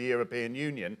management of the European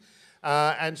Union.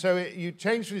 And so you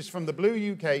change this from the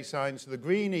blue UK signs to the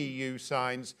green EU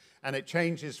signs, and it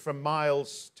changes from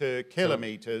miles to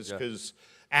kilometers because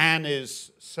Anne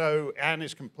is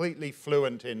completely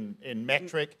fluent in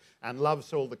metric and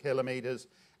loves all the kilometers.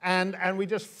 And we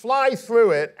just fly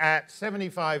through it at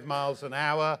 75 miles an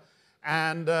hour.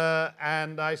 And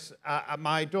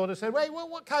my daughter said, wait, well,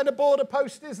 what kind of border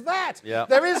post is that? Yeah.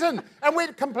 There isn't. And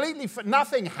we're completely,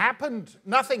 nothing happened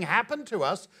to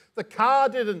us. The car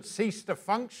didn't cease to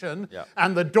function. Yeah.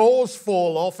 And the doors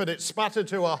fall off and it sputtered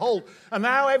to a halt. And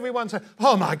now everyone's saying,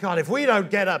 oh my God, if we don't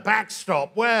get a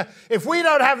backstop, if we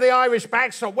don't have the Irish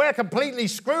backstop, we're completely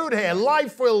screwed here.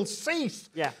 Life will cease.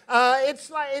 Yeah.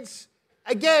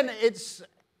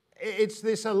 It's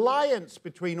this alliance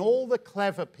between all the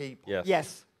clever people.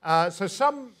 Yes. So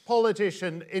some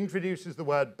politician introduces the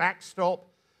word backstop,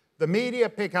 the media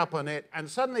pick up on it, and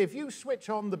suddenly if you switch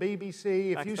on the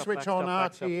BBC, if you switch on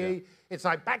RTE, it's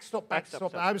like backstop.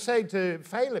 I was saying to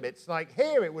Phelim, it's like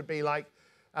here it would be like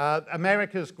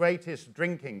America's greatest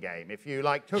drinking game. If you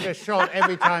like took a shot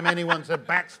every time anyone said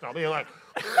backstop, you're like,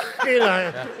 you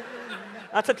know. Yeah.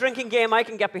 That's a drinking game I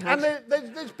can get behind. And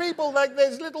there's people, like,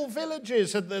 there's little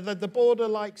villages at the border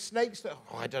like snakes.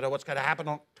 Oh, I don't know what's going to happen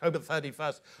on October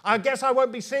 31st. I guess I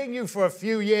won't be seeing you for a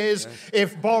few years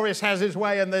if Boris has his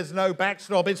way and there's no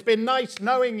backstop. It's been nice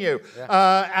knowing you.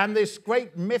 Yeah. And this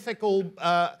great mythical...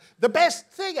 the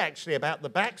best thing, actually, about the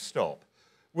backstop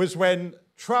was when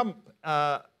Trump,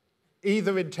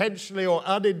 either intentionally or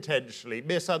unintentionally,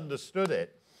 misunderstood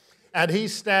it. And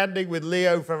he's standing with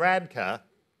Leo Varadkar,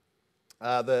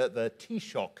 the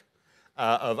Taoiseach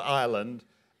of Ireland,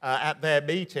 at their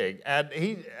meeting,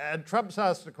 and Trump's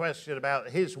asked a question about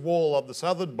his wall on the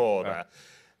southern border,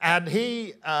 and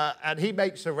he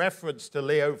makes a reference to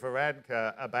Leo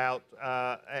Varadkar about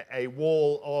a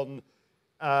wall on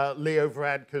Leo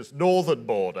Varadkar's northern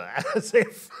border, as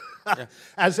if.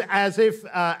 As if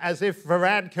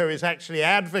Varadkar is actually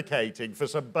advocating for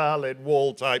some Berlin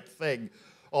Wall type thing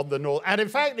on the north. And in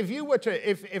fact,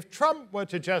 if Trump were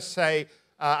to just say,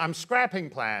 I'm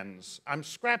scrapping plans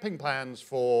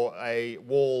for a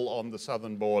wall on the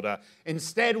southern border.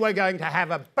 Instead, we're going to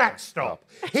have a backstop.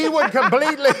 He would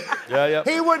completely,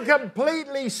 he would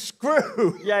completely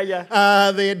screw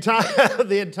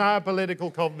the entire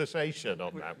political conversation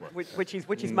on that one. Which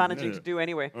he's managing to do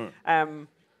anyway.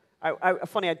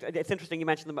 It's interesting you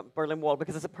mentioned the Berlin Wall,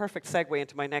 because it's a perfect segue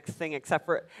into my next thing, except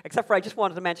for I just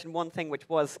wanted to mention one thing, which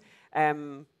was,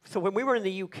 so when we were in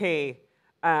the UK,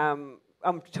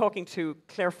 I'm talking to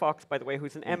Claire Fox, by the way,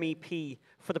 who's an MEP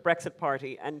for the Brexit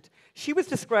party, and she was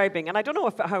describing, and I don't know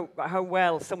how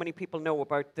well so many people know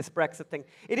about this Brexit thing.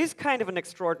 It is kind of an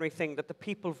extraordinary thing that the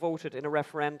people voted in a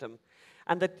referendum.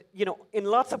 And that, you know, in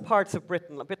lots of parts of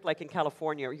Britain, a bit like in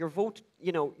California, your vote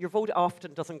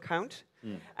often doesn't count.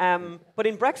 But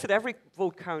in Brexit, every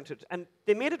vote counted, and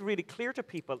they made it really clear to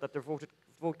people that their vote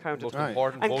counted. Most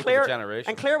important vote of the generation.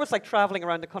 And Claire was like traveling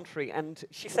around the country, and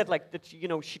she said like that, you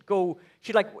know, she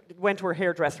went to her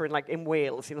hairdresser in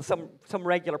Wales, you know, some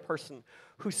regular person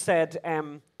who said,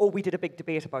 oh, we did a big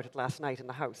debate about it last night in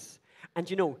the house, and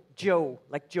you know, Joe,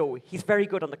 he's very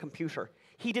good on the computer.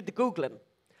 He did the Googling.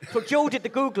 So Joe did the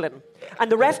Googling,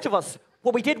 and the rest of us,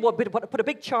 what we did was put a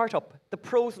big chart up, the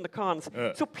pros and the cons.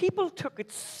 So people took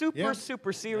it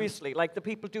super seriously, like the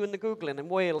people doing the Googling in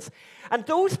Wales. And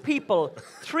those people,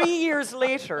 3 years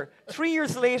later,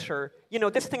 you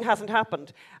know, this thing hasn't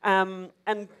happened. And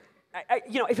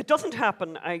you know, if it doesn't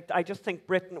happen, I just think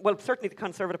Britain, well, certainly the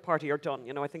Conservative Party are done.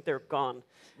 You know, I think they're gone.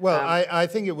 Well, I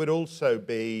think it would also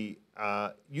be,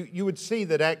 you would see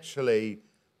that actually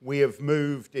we have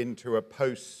moved into a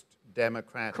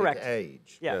post-democratic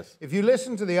age. Yes. If you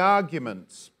listen to the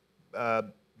arguments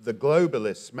the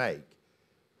globalists make,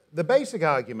 the basic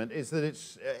argument is that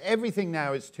everything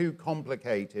now is too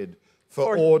complicated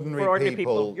for ordinary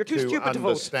people You're too stupid to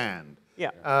understand.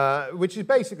 Vote. Yeah. Which is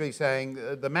basically saying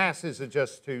the masses are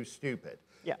just too stupid.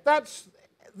 Yeah. That's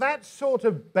sort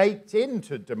of baked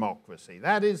into democracy.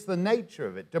 That is the nature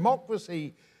of it.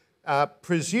 Democracy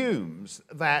presumes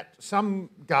that some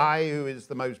guy who is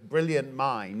the most brilliant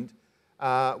mind,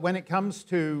 when it comes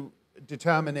to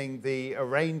determining the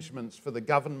arrangements for the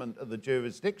government of the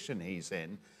jurisdiction he's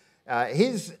in,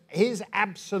 his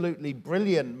absolutely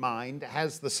brilliant mind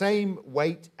has the same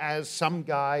weight as some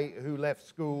guy who left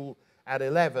school at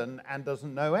 11 and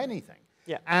doesn't know anything.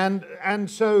 Yeah. And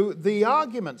so the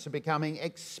arguments are becoming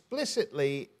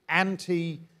explicitly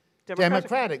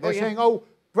anti-democratic. They're saying, oh,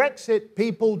 Brexit,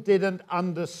 people didn't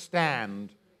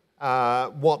understand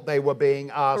what they were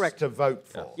being asked to vote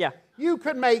for. Yeah. You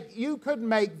could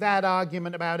make that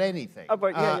argument about anything.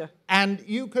 And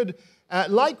you could,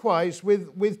 likewise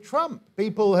with Trump,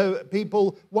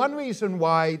 one reason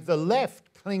why the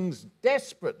left clings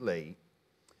desperately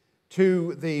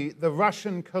to the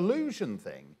Russian collusion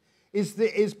thing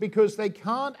is because they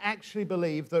can't actually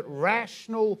believe that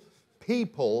rational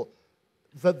people,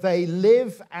 that they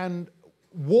live and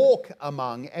walk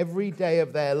among every day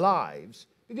of their lives.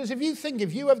 Because if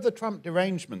you have the Trump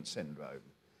derangement syndrome,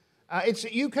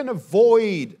 you can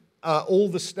avoid all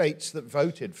the states that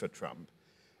voted for Trump.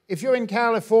 If you're in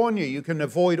California, you can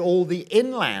avoid all the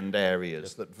inland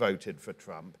areas that voted for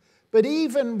Trump. But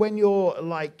even when you're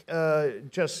like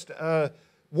just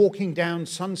walking down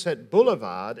Sunset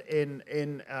Boulevard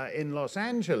in Los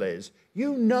Angeles,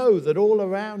 you know that all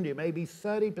around you, maybe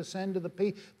 30% of the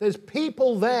people, there's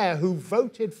people there who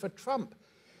voted for Trump.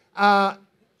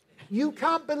 You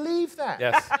can't believe that.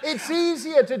 Yes. It's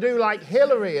easier to do like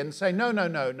Hillary and say, no.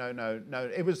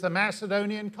 It was the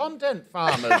Macedonian content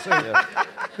farmers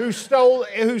who stole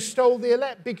the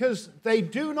elect, because they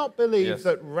do not believe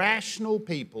that rational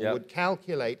people would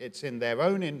calculate it's in their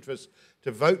own interest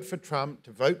to vote for Trump,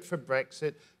 to vote for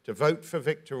Brexit, to vote for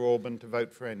Viktor Orban, to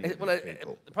vote for any of these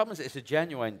people. The problem is it's a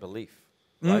genuine belief,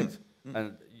 right?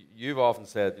 And you've often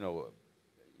said,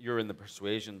 you're in the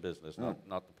persuasion business, not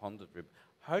the punditry.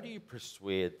 How do you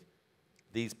persuade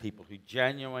these people who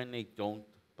genuinely don't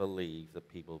believe that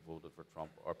people voted for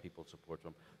Trump or people support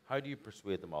Trump? How do you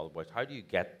persuade them otherwise? How do you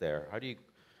get there? How do you...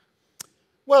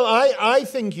 Well, I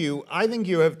think you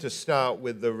have to start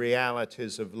with the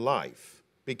realities of life,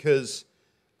 because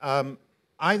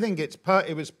I think it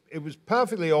was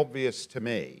perfectly obvious to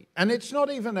me, and it's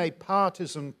not even a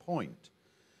partisan point,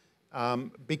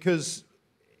 because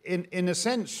in a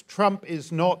sense Trump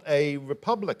is not a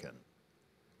Republican.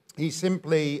 He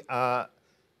simply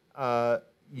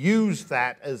used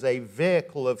that as a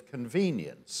vehicle of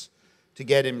convenience to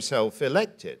get himself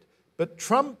elected. But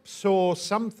Trump saw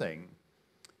something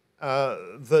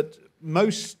that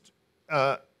most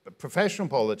professional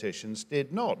politicians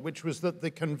did not, which was that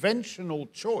the conventional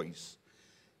choice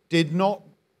did not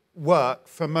work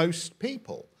for most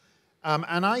people.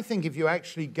 And I think if you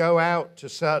actually go out to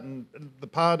the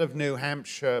part of New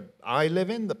Hampshire I live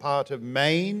in, the part of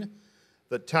Maine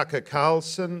that Tucker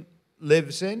Carlson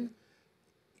lives in,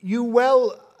 you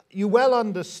well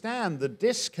understand the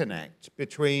disconnect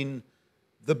between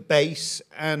the base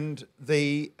and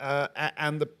the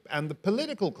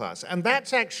political class, and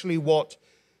that's actually what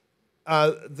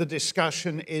the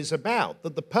discussion is about.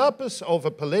 That the purpose of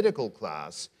a political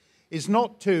class is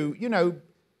not to,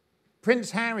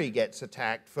 Prince Harry gets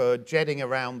attacked for jetting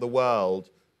around the world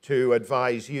to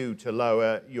advise you to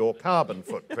lower your carbon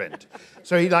footprint.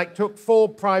 So he took 4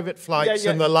 private flights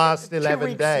in the last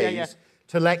 11 days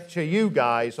to lecture you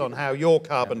guys on how your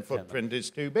carbon footprint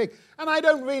is too big. And I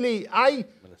don't really, I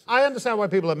understand why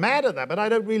people are mad at that, but I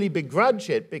don't really begrudge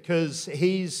it, because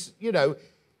he's, the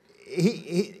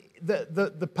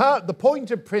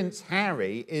point of Prince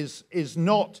Harry is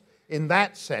not in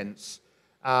that sense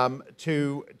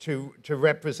to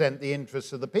represent the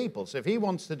interests of the people. So if he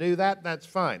wants to do that, that's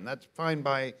fine. That's fine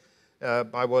by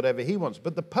whatever he wants.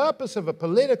 But the purpose of a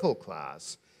political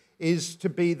class is to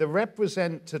be the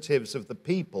representatives of the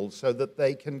people so that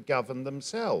they can govern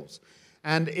themselves.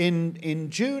 And in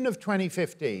June of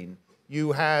 2015,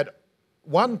 you had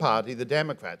one party, the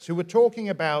Democrats, who were talking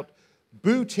about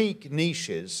boutique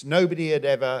niches nobody had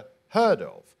ever heard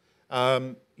of.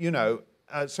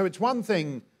 So it's one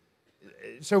thing.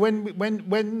 So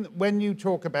when you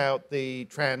talk about the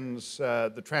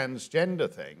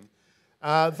transgender thing,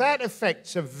 that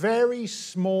affects a very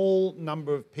small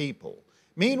number of people.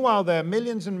 Meanwhile, there are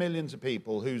millions and millions of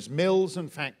people whose mills and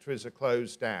factories are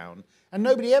closed down, and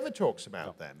nobody ever talks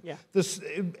about them. Yeah.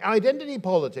 Identity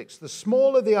politics, the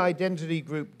smaller the identity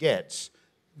group gets,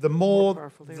 the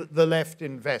more the left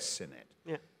invests in it.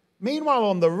 Yeah. Meanwhile,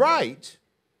 on the right,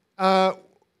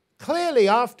 clearly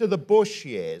after the Bush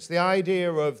years, the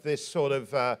idea of this sort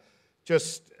of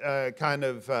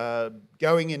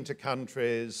going into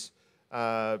countries,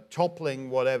 toppling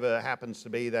whatever happens to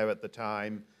be there at the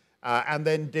time, and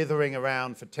then dithering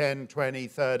around for 10, 20,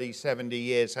 30, 70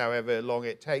 years, however long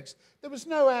it takes. There was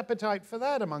no appetite for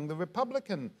that among the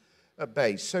Republican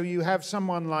base. So you have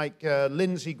someone like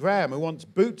Lindsey Graham, who wants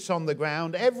boots on the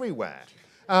ground everywhere.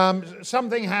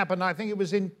 Something happened, I think it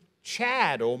was in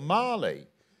Chad or Mali,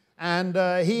 and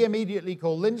he immediately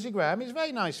called, Lindsey Graham, he's a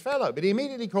very nice fellow, but he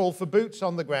immediately called for boots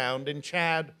on the ground in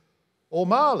Chad or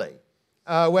Mali.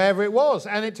 Wherever it was.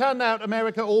 And it turned out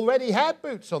America already had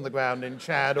boots on the ground in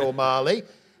Chad or Mali.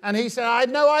 And he said, I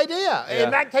had no idea. Yeah.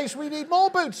 In that case, we need more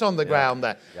boots on the ground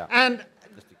there. Yeah. And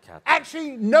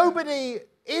actually, nobody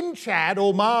in Chad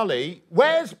or Mali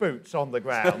wears boots on the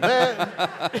ground.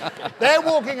 They're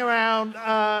walking around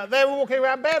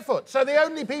barefoot. So the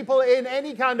only people in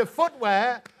any kind of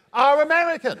footwear are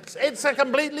Americans. It's a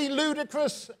completely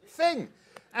ludicrous thing.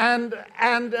 And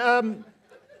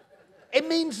it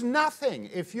means nothing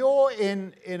if you're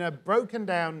in a broken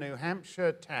down New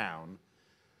Hampshire town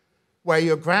where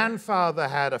your grandfather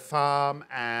had a farm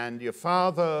and your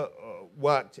father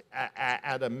worked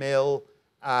at a mill,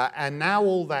 and now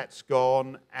all that's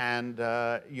gone, and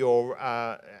your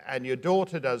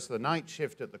daughter does the night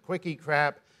shift at the Quickie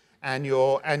Crap, and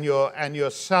your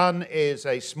son is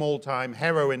a small-time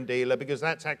heroin dealer, because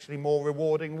that's actually more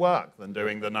rewarding work than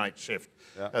doing the night shift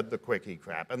at the Quickie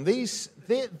Crap. And this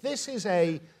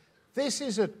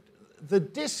is the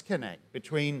disconnect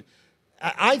between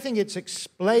I think it's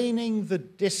explaining the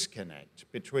disconnect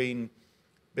between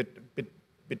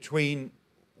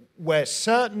where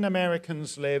certain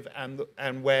Americans live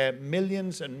and where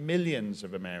millions and millions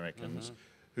of Americans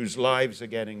whose lives are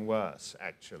getting worse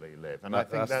actually live. And I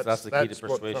think that's the key to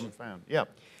what persuasion. Trump found. Yeah.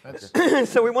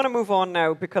 So we want to move on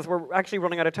now because we're actually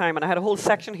running out of time. And I had a whole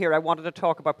section here I wanted to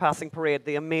talk about Passing Parade,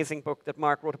 the amazing book that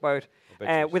Mark wrote about,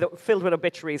 filled with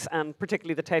obituaries, and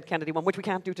particularly the Ted Kennedy one, which we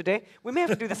can't do today. We may have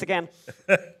to do this again.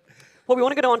 What we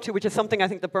want to get on to, which is something I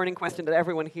think the burning question that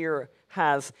everyone here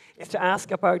has, is to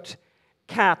ask about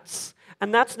cats.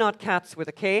 And that's not cats with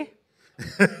a K.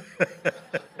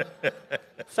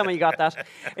 Some of you got that.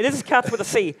 It is cats with a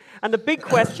C. And the big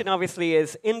question, obviously,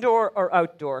 is indoor or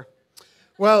outdoor?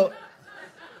 Well,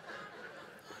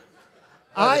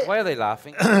 Why are they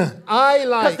laughing? I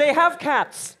like... Because they have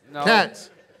cats. No. Cats.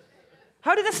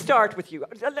 How did this start with you?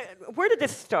 Where did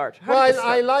this start?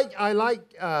 I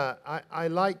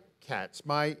like cats.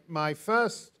 My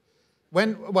first...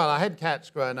 I had cats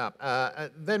growing up.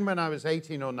 Then when I was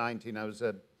 18 or 19,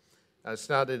 I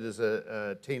started as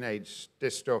a teenage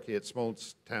disc jockey at small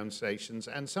town stations,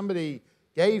 and somebody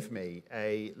gave me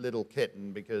a little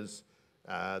kitten because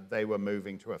they were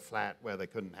moving to a flat where they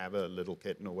couldn't have a little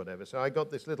kitten or whatever. So I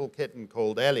got this little kitten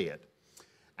called Elliot.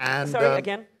 And, Sorry,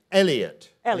 again?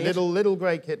 Elliot. Elliot. A little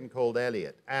grey kitten called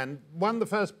Elliot. And one of the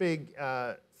first big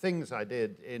things I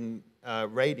did in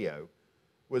radio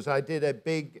was I did a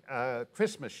big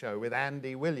Christmas show with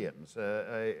Andy Williams,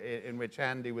 in which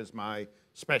Andy was my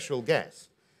special guest.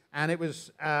 And it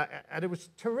was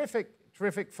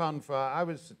terrific fun I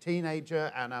was a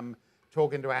teenager, and I'm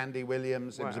talking to Andy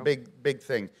Williams. It was a big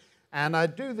thing. And I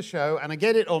do the show, and I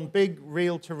get it on big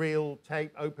reel-to-reel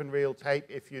tape, open reel tape,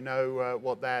 if you know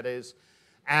what that is.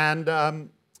 And it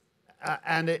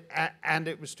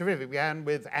was terrific. We began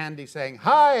with Andy saying,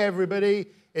 "Hi, everybody.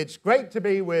 It's great to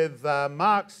be with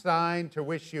Mark Steyn to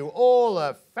wish you all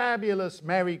a fabulous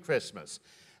Merry Christmas."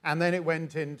 And then it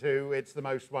went into, "It's the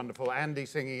most wonderful," Andy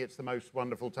singing, "It's the most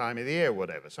wonderful time of the year,"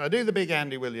 whatever. So I do the big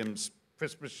Andy Williams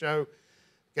Christmas show,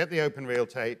 get the open reel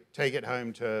tape, take it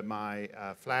home to my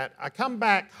flat. I come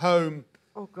back home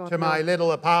to my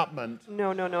little apartment.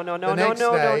 No.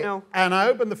 And I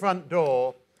open the front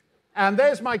door, and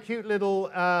there's my cute little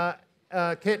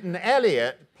kitten,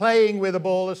 Elliot, playing with a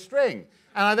ball of string.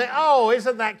 And I think, oh,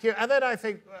 isn't that cute? And then I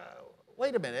think,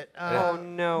 wait a minute. Oh,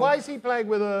 no. Why is he playing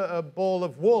with a ball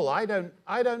of wool? I don't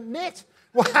knit.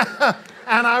 And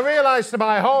I realized to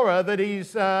my horror that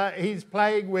he's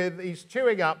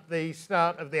chewing up the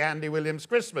start of the Andy Williams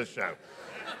Christmas show.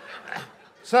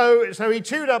 So he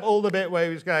chewed up all the bit where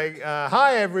he was going,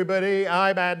 "Hi, everybody,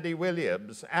 I'm Andy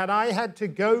Williams." And I had to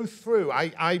go through.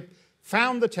 I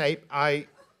found the tape. I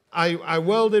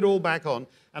whirled it all back on.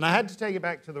 And I had to take it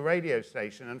back to the radio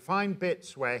station and find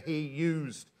bits where he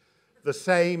used the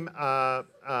same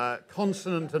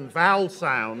consonant and vowel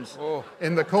sounds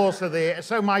in the course of the...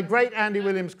 So my great Andy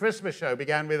Williams Christmas show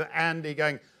began with Andy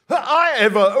going, "Hi,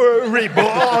 everybody,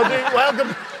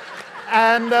 welcome."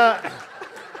 And...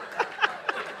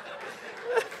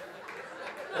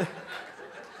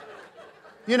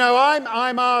 you know,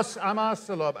 I'm asked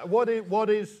a lot, what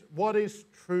is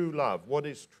true love? What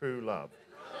is true love?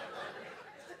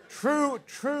 True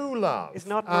love is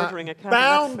not murdering a cat.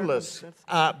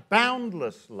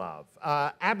 Boundless love,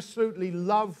 absolutely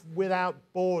love without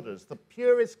borders. The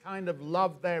purest kind of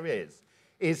love there is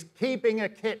keeping a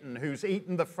kitten who's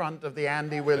eaten the front of the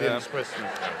Andy Williams Christmas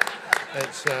show.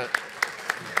 It's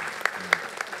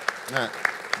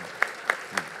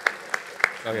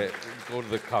Okay, go to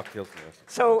the cocktails now.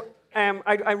 So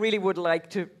I really would like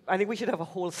to, I think we should have a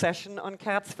whole session on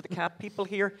cats for the cat people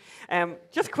here.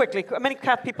 Just quickly, how many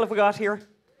cat people have we got here?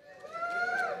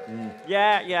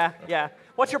 Yeah.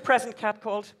 What's your present cat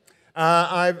called?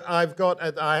 I've got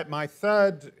my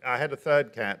third. I had a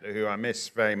third cat who I miss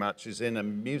very much. Is in a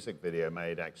music video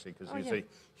made actually because he's a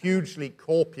hugely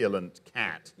corpulent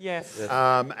cat. Yes.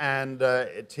 And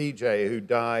TJ, who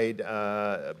died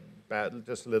about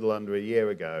just a little under a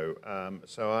year ago.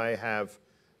 So I have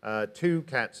two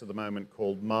cats at the moment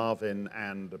called Marvin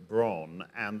and Bron,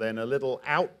 and then a little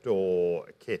outdoor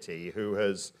kitty who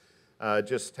has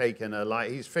just taken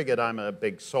he's figured I'm a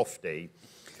big softie,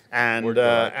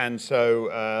 and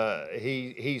so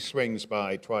he swings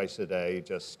by twice a day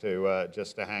just to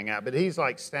hang out. But he's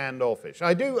like standoffish.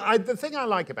 The thing I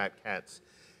like about cats,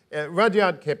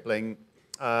 Rudyard Kipling,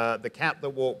 The Cat That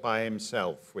Walked by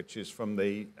Himself, which is from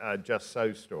the Just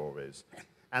So stories.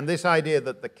 And this idea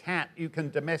that the cat, you can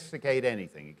domesticate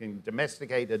anything. You can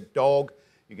domesticate a dog,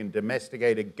 you can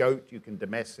domesticate a goat, you can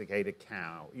domesticate a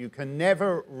cow. You can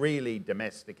never really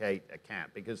domesticate a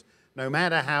cat because no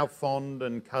matter how fond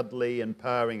and cuddly and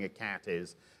purring a cat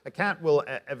is, a cat will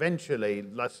eventually,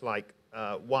 just like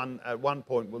at one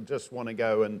point, will just want to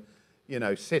go and, you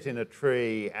know, sit in a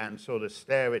tree and sort of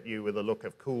stare at you with a look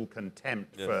of cool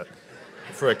contempt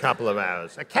for a couple of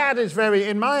hours. A cat is very,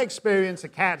 in my experience, a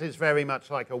cat is very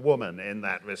much like a woman in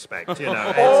that respect, you know.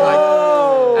 It's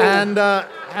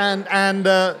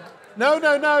no, you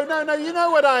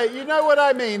know what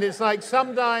I mean. It's like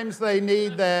sometimes they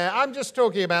need I'm just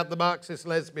talking about the Marxist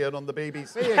lesbian on the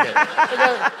BBC again.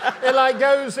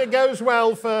 It goes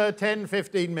well for 10,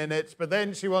 15 minutes, but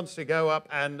then she wants to go up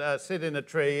and sit in a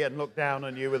tree and look down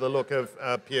on you with a look of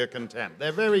pure contempt.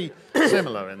 They're very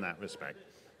similar in that respect.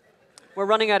 We're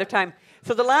running out of time.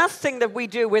 So the last thing that we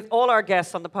do with all our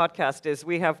guests on the podcast is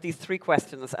we have these 3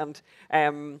 questions, and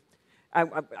I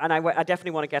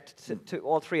definitely want to get to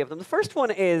all 3 of them. The first one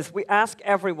is we ask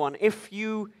everyone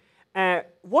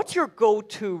what's your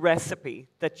go-to recipe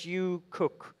that you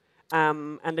cook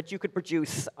and that you could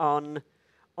produce on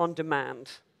demand?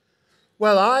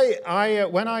 Well,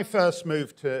 when I first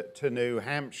moved to New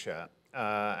Hampshire,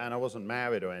 and I wasn't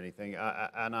married or anything,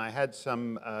 and I had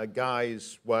some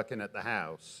guys working at the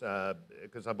house,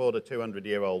 because I bought a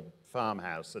 200-year-old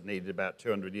farmhouse that needed about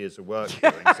 200 years of work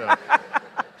doing, so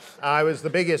I was the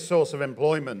biggest source of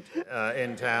employment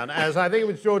in town. As I think it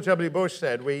was George W. Bush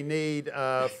said, we need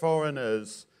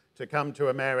foreigners to come to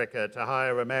America to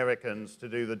hire Americans to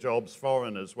do the jobs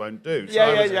foreigners won't do.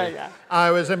 So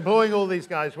I was employing all these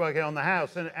guys working on the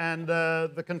house, and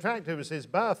the contractor, was his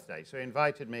birthday, so he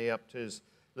invited me up to his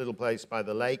little place by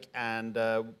the lake and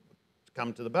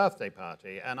come to the birthday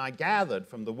party. And I gathered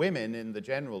from the women in the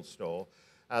general store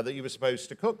that you were supposed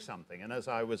to cook something. And as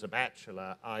I was a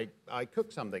bachelor, I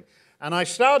cooked something. And I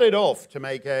started off to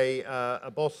make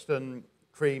a Boston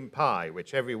cream pie,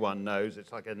 which everyone knows.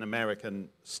 It's like an American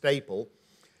staple.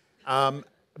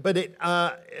 But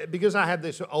because I had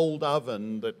this old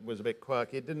oven that was a bit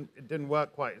quirky, it didn't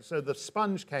work quite. So the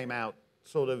sponge came out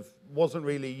sort of wasn't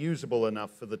really usable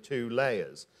enough for the 2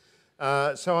 layers.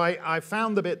 So I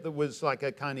found the bit that was like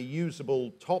a kind of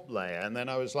usable top layer, and then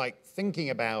I was like thinking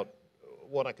about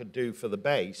what I could do for the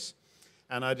base,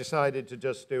 and I decided to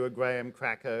just do a graham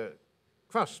cracker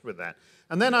crust with that.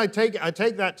 And then I take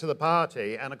that to the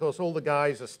party, and of course all the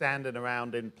guys are standing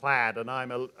around in plaid, and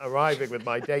I'm arriving with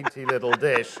my dainty little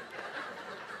dish.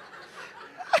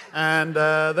 And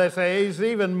they say he's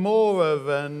even more of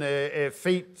an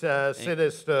effete,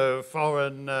 sinister,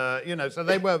 foreign, so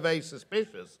they were very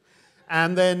suspicious.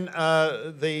 And then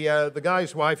the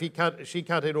guy's wife, she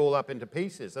cut it all up into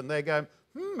pieces, and they're going,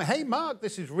 hey, Mark,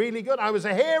 this is really good. I was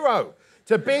a hero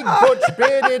to big, butch,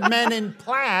 bearded men in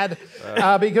plaid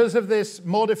because of this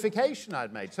modification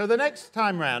I'd made. So the next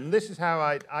time round, this is how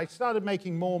I started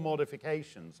making more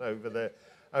modifications over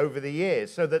the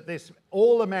years, so that this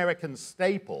all-American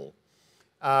staple,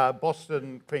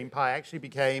 Boston cream pie, actually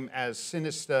became as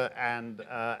sinister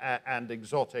and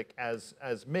exotic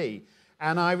as me.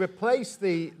 And I replaced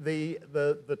the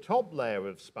top layer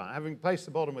of sponge, having replaced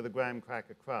the bottom with a graham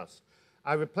cracker crust.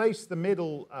 I replaced the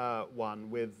middle one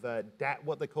with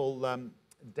what they call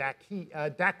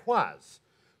dacquoise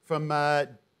from, I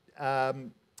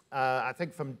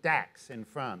think, from Dax in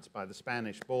France by the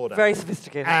Spanish border. Very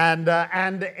sophisticated. And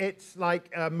it's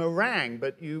like a meringue,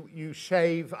 but you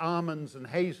shave almonds and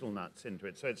hazelnuts into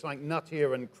it, so it's like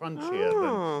nuttier and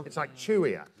crunchier. It's like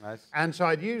chewier. Nice. And so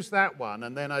I'd use that one,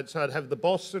 and then I'd have the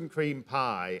Boston cream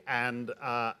pie and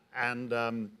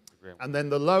then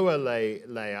the lower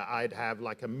layer, I'd have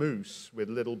like a mousse with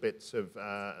little bits of,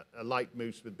 a light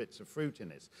mousse with bits of fruit in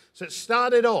it. So it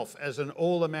started off as an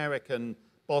all-American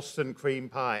Boston cream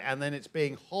pie, and then it's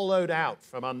being hollowed out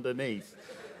from underneath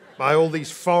by all these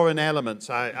foreign elements.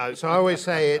 So I always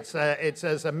say it's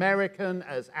as American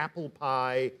as apple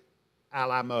pie a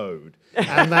la mode,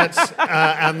 and that's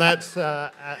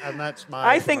my.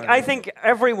 I think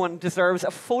everyone deserves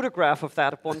a photograph of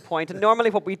that at one point. And normally,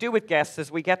 what we do with guests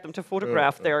is we get them to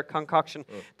photograph their concoction.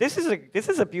 This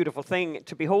is a beautiful thing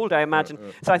to behold, I imagine.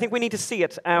 So I think we need to see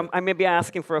it. I may be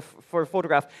asking for a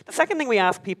photograph. The second thing we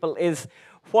ask people is,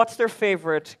 what's their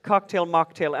favorite cocktail,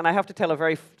 mocktail? And I have to tell a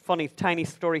very funny, tiny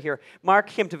story here. Mark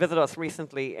came to visit us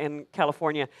recently in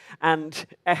California, and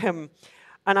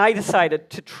I decided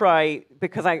to try,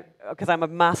 because I'm a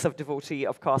massive devotee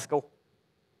of Costco.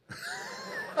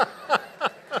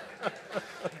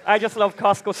 I just love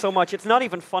Costco so much. It's not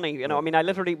even funny, you know. I mean, I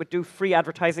literally would do free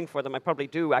advertising for them. I probably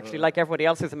do, actually, like everybody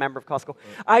else who's a member of Costco.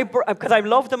 Because I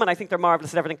love them and I think they're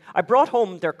marvelous at everything. I brought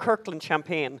home their Kirkland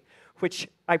champagne, which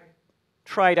I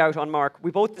tried out on Mark,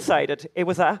 we both decided it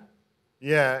was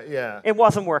Yeah. it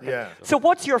wasn't working. Yeah. So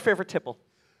what's your favorite tipple?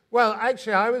 Well,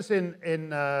 actually, I was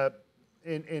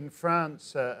in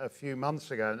France a few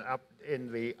months ago, up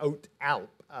in the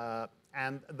Haute-Alpes,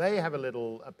 and they have a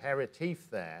little aperitif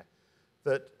there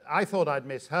that I thought I'd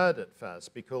misheard at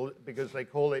first because they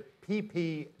call it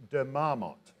pipi de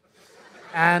marmotte.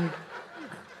 And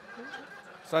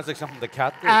Sounds like something the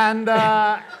cat did.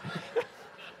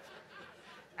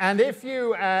 And if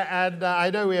you, I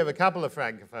know we have a couple of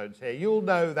francophones here, you'll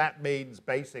know that means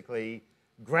basically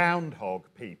groundhog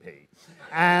pee-pee.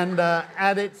 And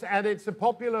it's a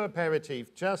popular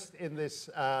aperitif just in this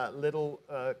little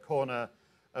corner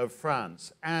of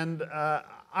France. And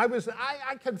I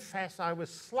confess I was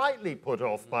slightly put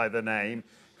off by the name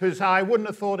because I wouldn't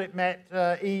have thought it met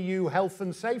EU health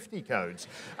and safety codes.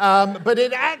 But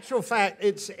in actual fact,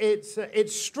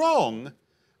 it's strong.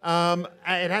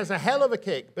 It has a hell of a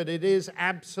kick, but it is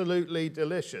absolutely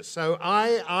delicious. So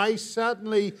I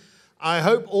certainly, I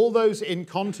hope all those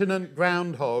incontinent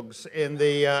groundhogs in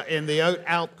the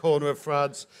Haute-Alpes corner of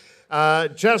France,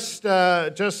 just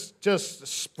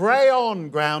spray on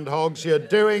groundhogs. You're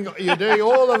doing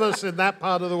all of us in that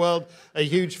part of the world a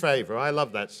huge favor. I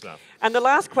love that stuff. And the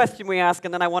last question we ask,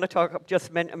 and then I want to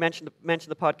mention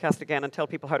the podcast again and tell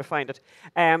people how to find it,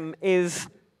 is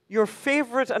your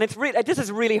favorite, and this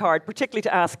is really hard, particularly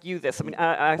to ask you this. I mean,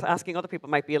 asking other people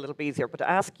might be a little bit easier, but to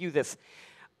ask you this,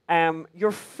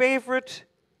 your favorite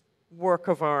work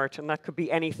of art, and that could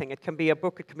be anything. It can be a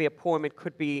book, it can be a poem, it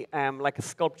could be like a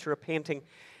sculpture, a painting.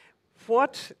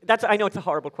 I know it's a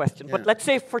horrible question, but let's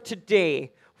say for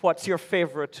today, what's your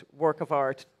favorite work of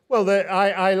art? Well,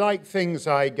 I like things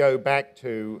I go back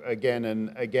to again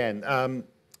and again.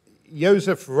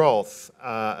 Joseph Roth,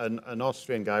 an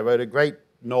Austrian guy, wrote a great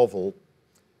novel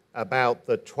about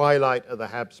the twilight of the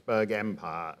Habsburg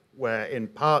Empire, where in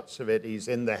parts of it he's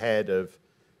in the head of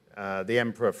the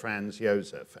Emperor Franz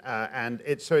Joseph. And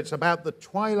it's about the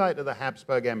twilight of the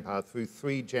Habsburg Empire through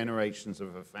 3 generations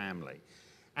of a family.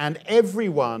 And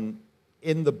everyone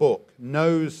in the book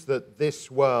knows that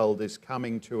this world is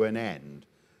coming to an end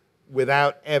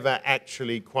without ever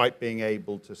actually quite being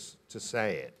able to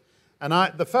say it. And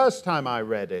the first time I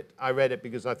read it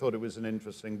because I thought it was an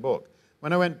interesting book.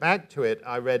 When I went back to it,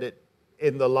 I read it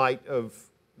in the light of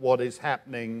what is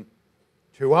happening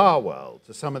to our world,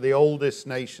 to some of the oldest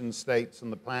nation states on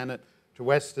the planet, to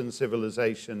Western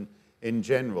civilization in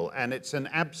general. And it's an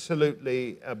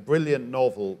absolutely brilliant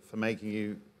novel for making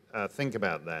you think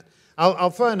about that.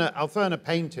 I'll throw in a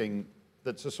painting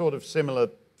that's a sort of similar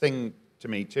thing to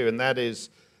me too, and that is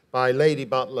by Lady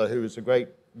Butler, who was a great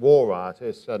war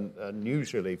artist,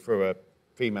 unusually for a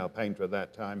female painter at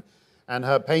that time. And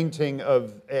her painting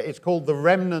it's called The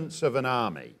Remnants of an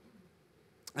Army.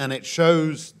 And it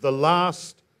shows the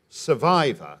last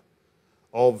survivor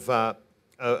of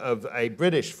a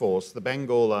British force, the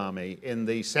Bengal Army, in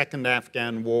the Second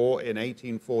Afghan War in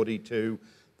 1842.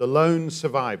 The lone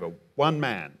survivor, one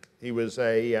man. He was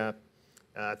I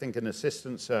think an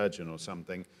assistant surgeon or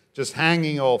something, just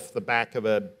hanging off the back of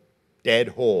a dead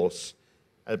horse,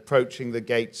 approaching the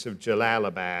gates of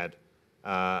Jalalabad,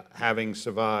 having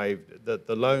survived,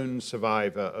 the lone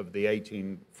survivor of the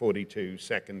 1842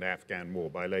 Second Afghan War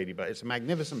by Lady Butler. It's a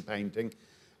magnificent painting,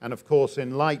 and of course,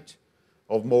 in light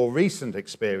of more recent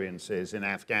experiences in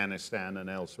Afghanistan and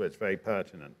elsewhere, it's very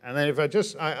pertinent. And then if I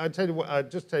just tell you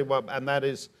what, and that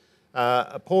is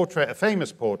a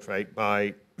famous portrait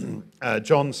by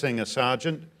John Singer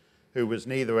Sargent, who was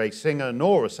neither a singer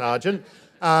nor a sergeant,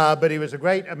 but he was a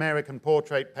great American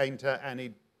portrait painter, and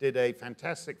he did a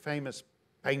fantastic, famous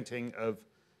painting of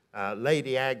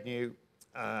Lady Agnew,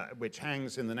 which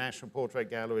hangs in the National Portrait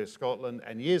Gallery of Scotland.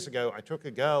 And years ago, I took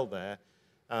a girl there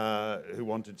who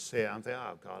wanted to see it. I'm thinking,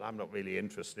 oh, God, I'm not really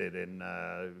interested in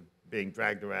being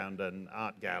dragged around an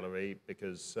art gallery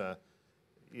because,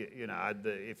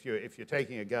 if you're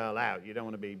taking a girl out, you don't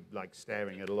want to be like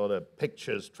staring at a lot of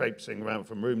pictures traipsing around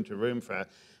from room to room for her.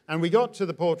 And we got to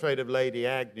the portrait of Lady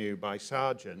Agnew by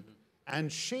Sargent,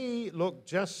 and she looked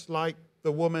just like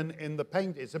the woman in the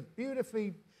paint. It's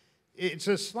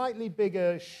a slightly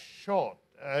bigger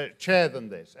chair than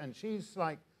this, and she's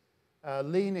like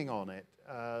leaning on it,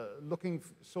 looking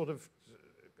sort of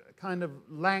kind of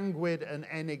languid and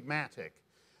enigmatic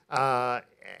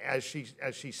as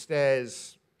she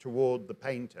stares toward the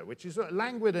painter, which is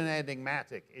languid and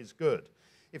enigmatic is good.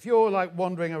 If you're like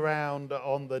wandering around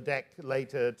on the deck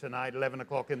later tonight, 11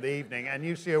 o'clock in the evening, and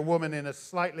you see a woman in a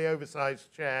slightly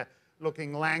oversized chair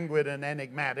looking languid and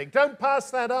enigmatic, don't pass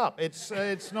that up.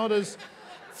 It's not as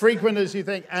frequent as you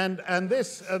think. And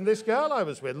this girl I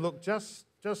was with looked just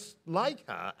just like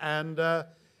her. And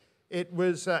it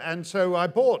was, and so I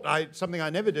bought something I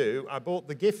never do. I bought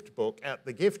the gift book at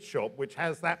the gift shop, which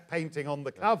has that painting on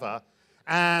the cover.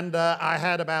 And I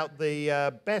had about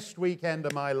the best weekend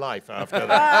of my life after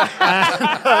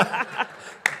that.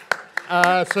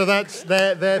 So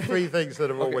they're three things that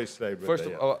have always stayed with me. First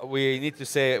of all, we need to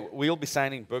say we'll be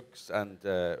signing books and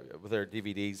with our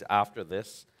DVDs after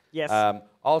this. Yes.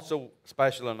 Also,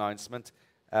 special announcement.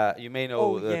 You may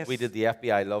know that we did the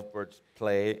FBI Lovebirds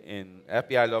play in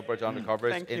FBI Lovebirds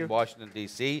Undercovers in Washington,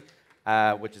 D.C.,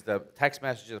 which is the text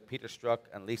messages of Peter Struck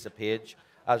and Lisa Page,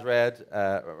 as read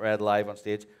live on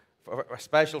stage.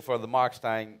 Special for the Mark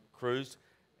Steyn Cruise.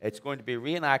 It's going to be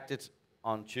reenacted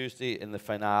on Tuesday in the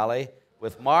finale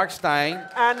with Mark Steyn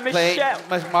and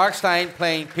Mark Steyn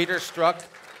playing Peter Struck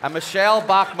and Michelle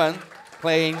Bachmann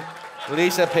playing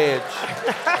Lisa Page.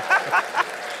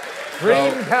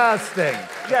 Dream casting.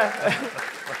 Yeah.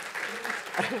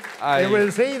 It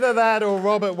was either that or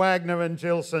Robert Wagner and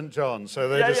Jill St. John, so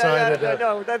they decided.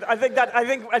 I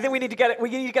think we need to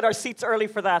get our seats early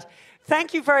for that.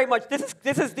 Thank you very much.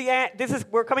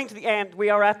 We're coming to the end. We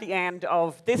are at the end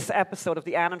of this episode of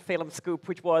the Ann and Phelim Scoop,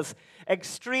 which was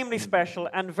extremely special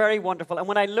and very wonderful. And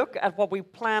when I look at what we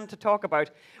planned to talk about,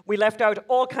 we left out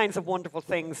all kinds of wonderful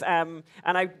things. And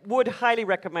I would highly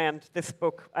recommend this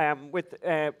book with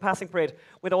Passing Parade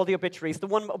with all the obituaries. The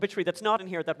one obituary that's not in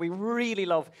here that we really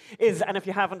love is, and if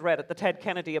you haven't read it, the Ted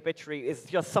Kennedy obituary is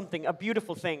just a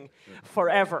beautiful thing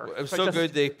forever. It was so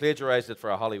good they plagiarized it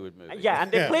for a Hollywood movie. Yeah,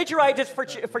 and they plagiarized it for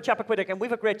Chappaquiddick, and we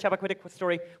have a great Chappaquiddick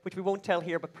story, which we won't tell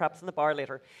here, but perhaps in the bar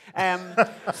later.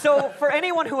 So for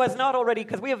anyone who has not already,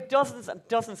 because we have dozens and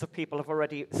dozens of people have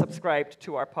already subscribed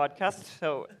to our podcast,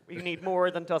 so you need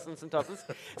more than dozens and dozens.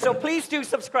 So please do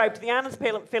subscribe to the Ann and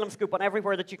Phelim Scoop on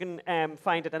everywhere that you can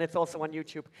find it, and it's also on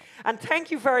YouTube. And thank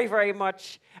you very, very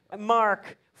much,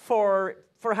 Mark, for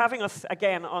having us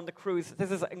again on the cruise.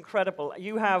 This is incredible.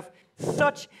 You have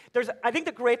I think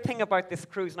the great thing about this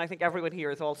cruise, and I think everyone here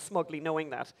is all smugly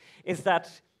knowing that, is that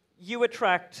you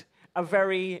attract a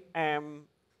very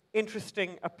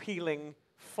interesting, appealing,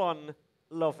 fun,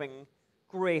 loving,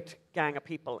 great gang of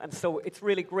people. And so it's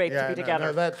really great to be together.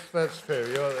 No, that's true.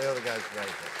 You're the guys great.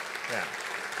 Yeah.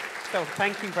 So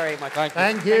thank you very much.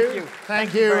 Thank you,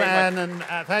 Ann, and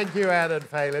thank you, Ann and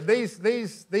Phelim.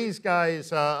 These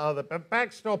guys are the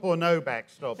backstop or no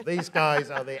backstop. These guys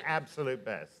are the absolute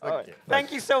best. Thank you.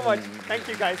 Thank you so much. Thank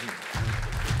you, guys.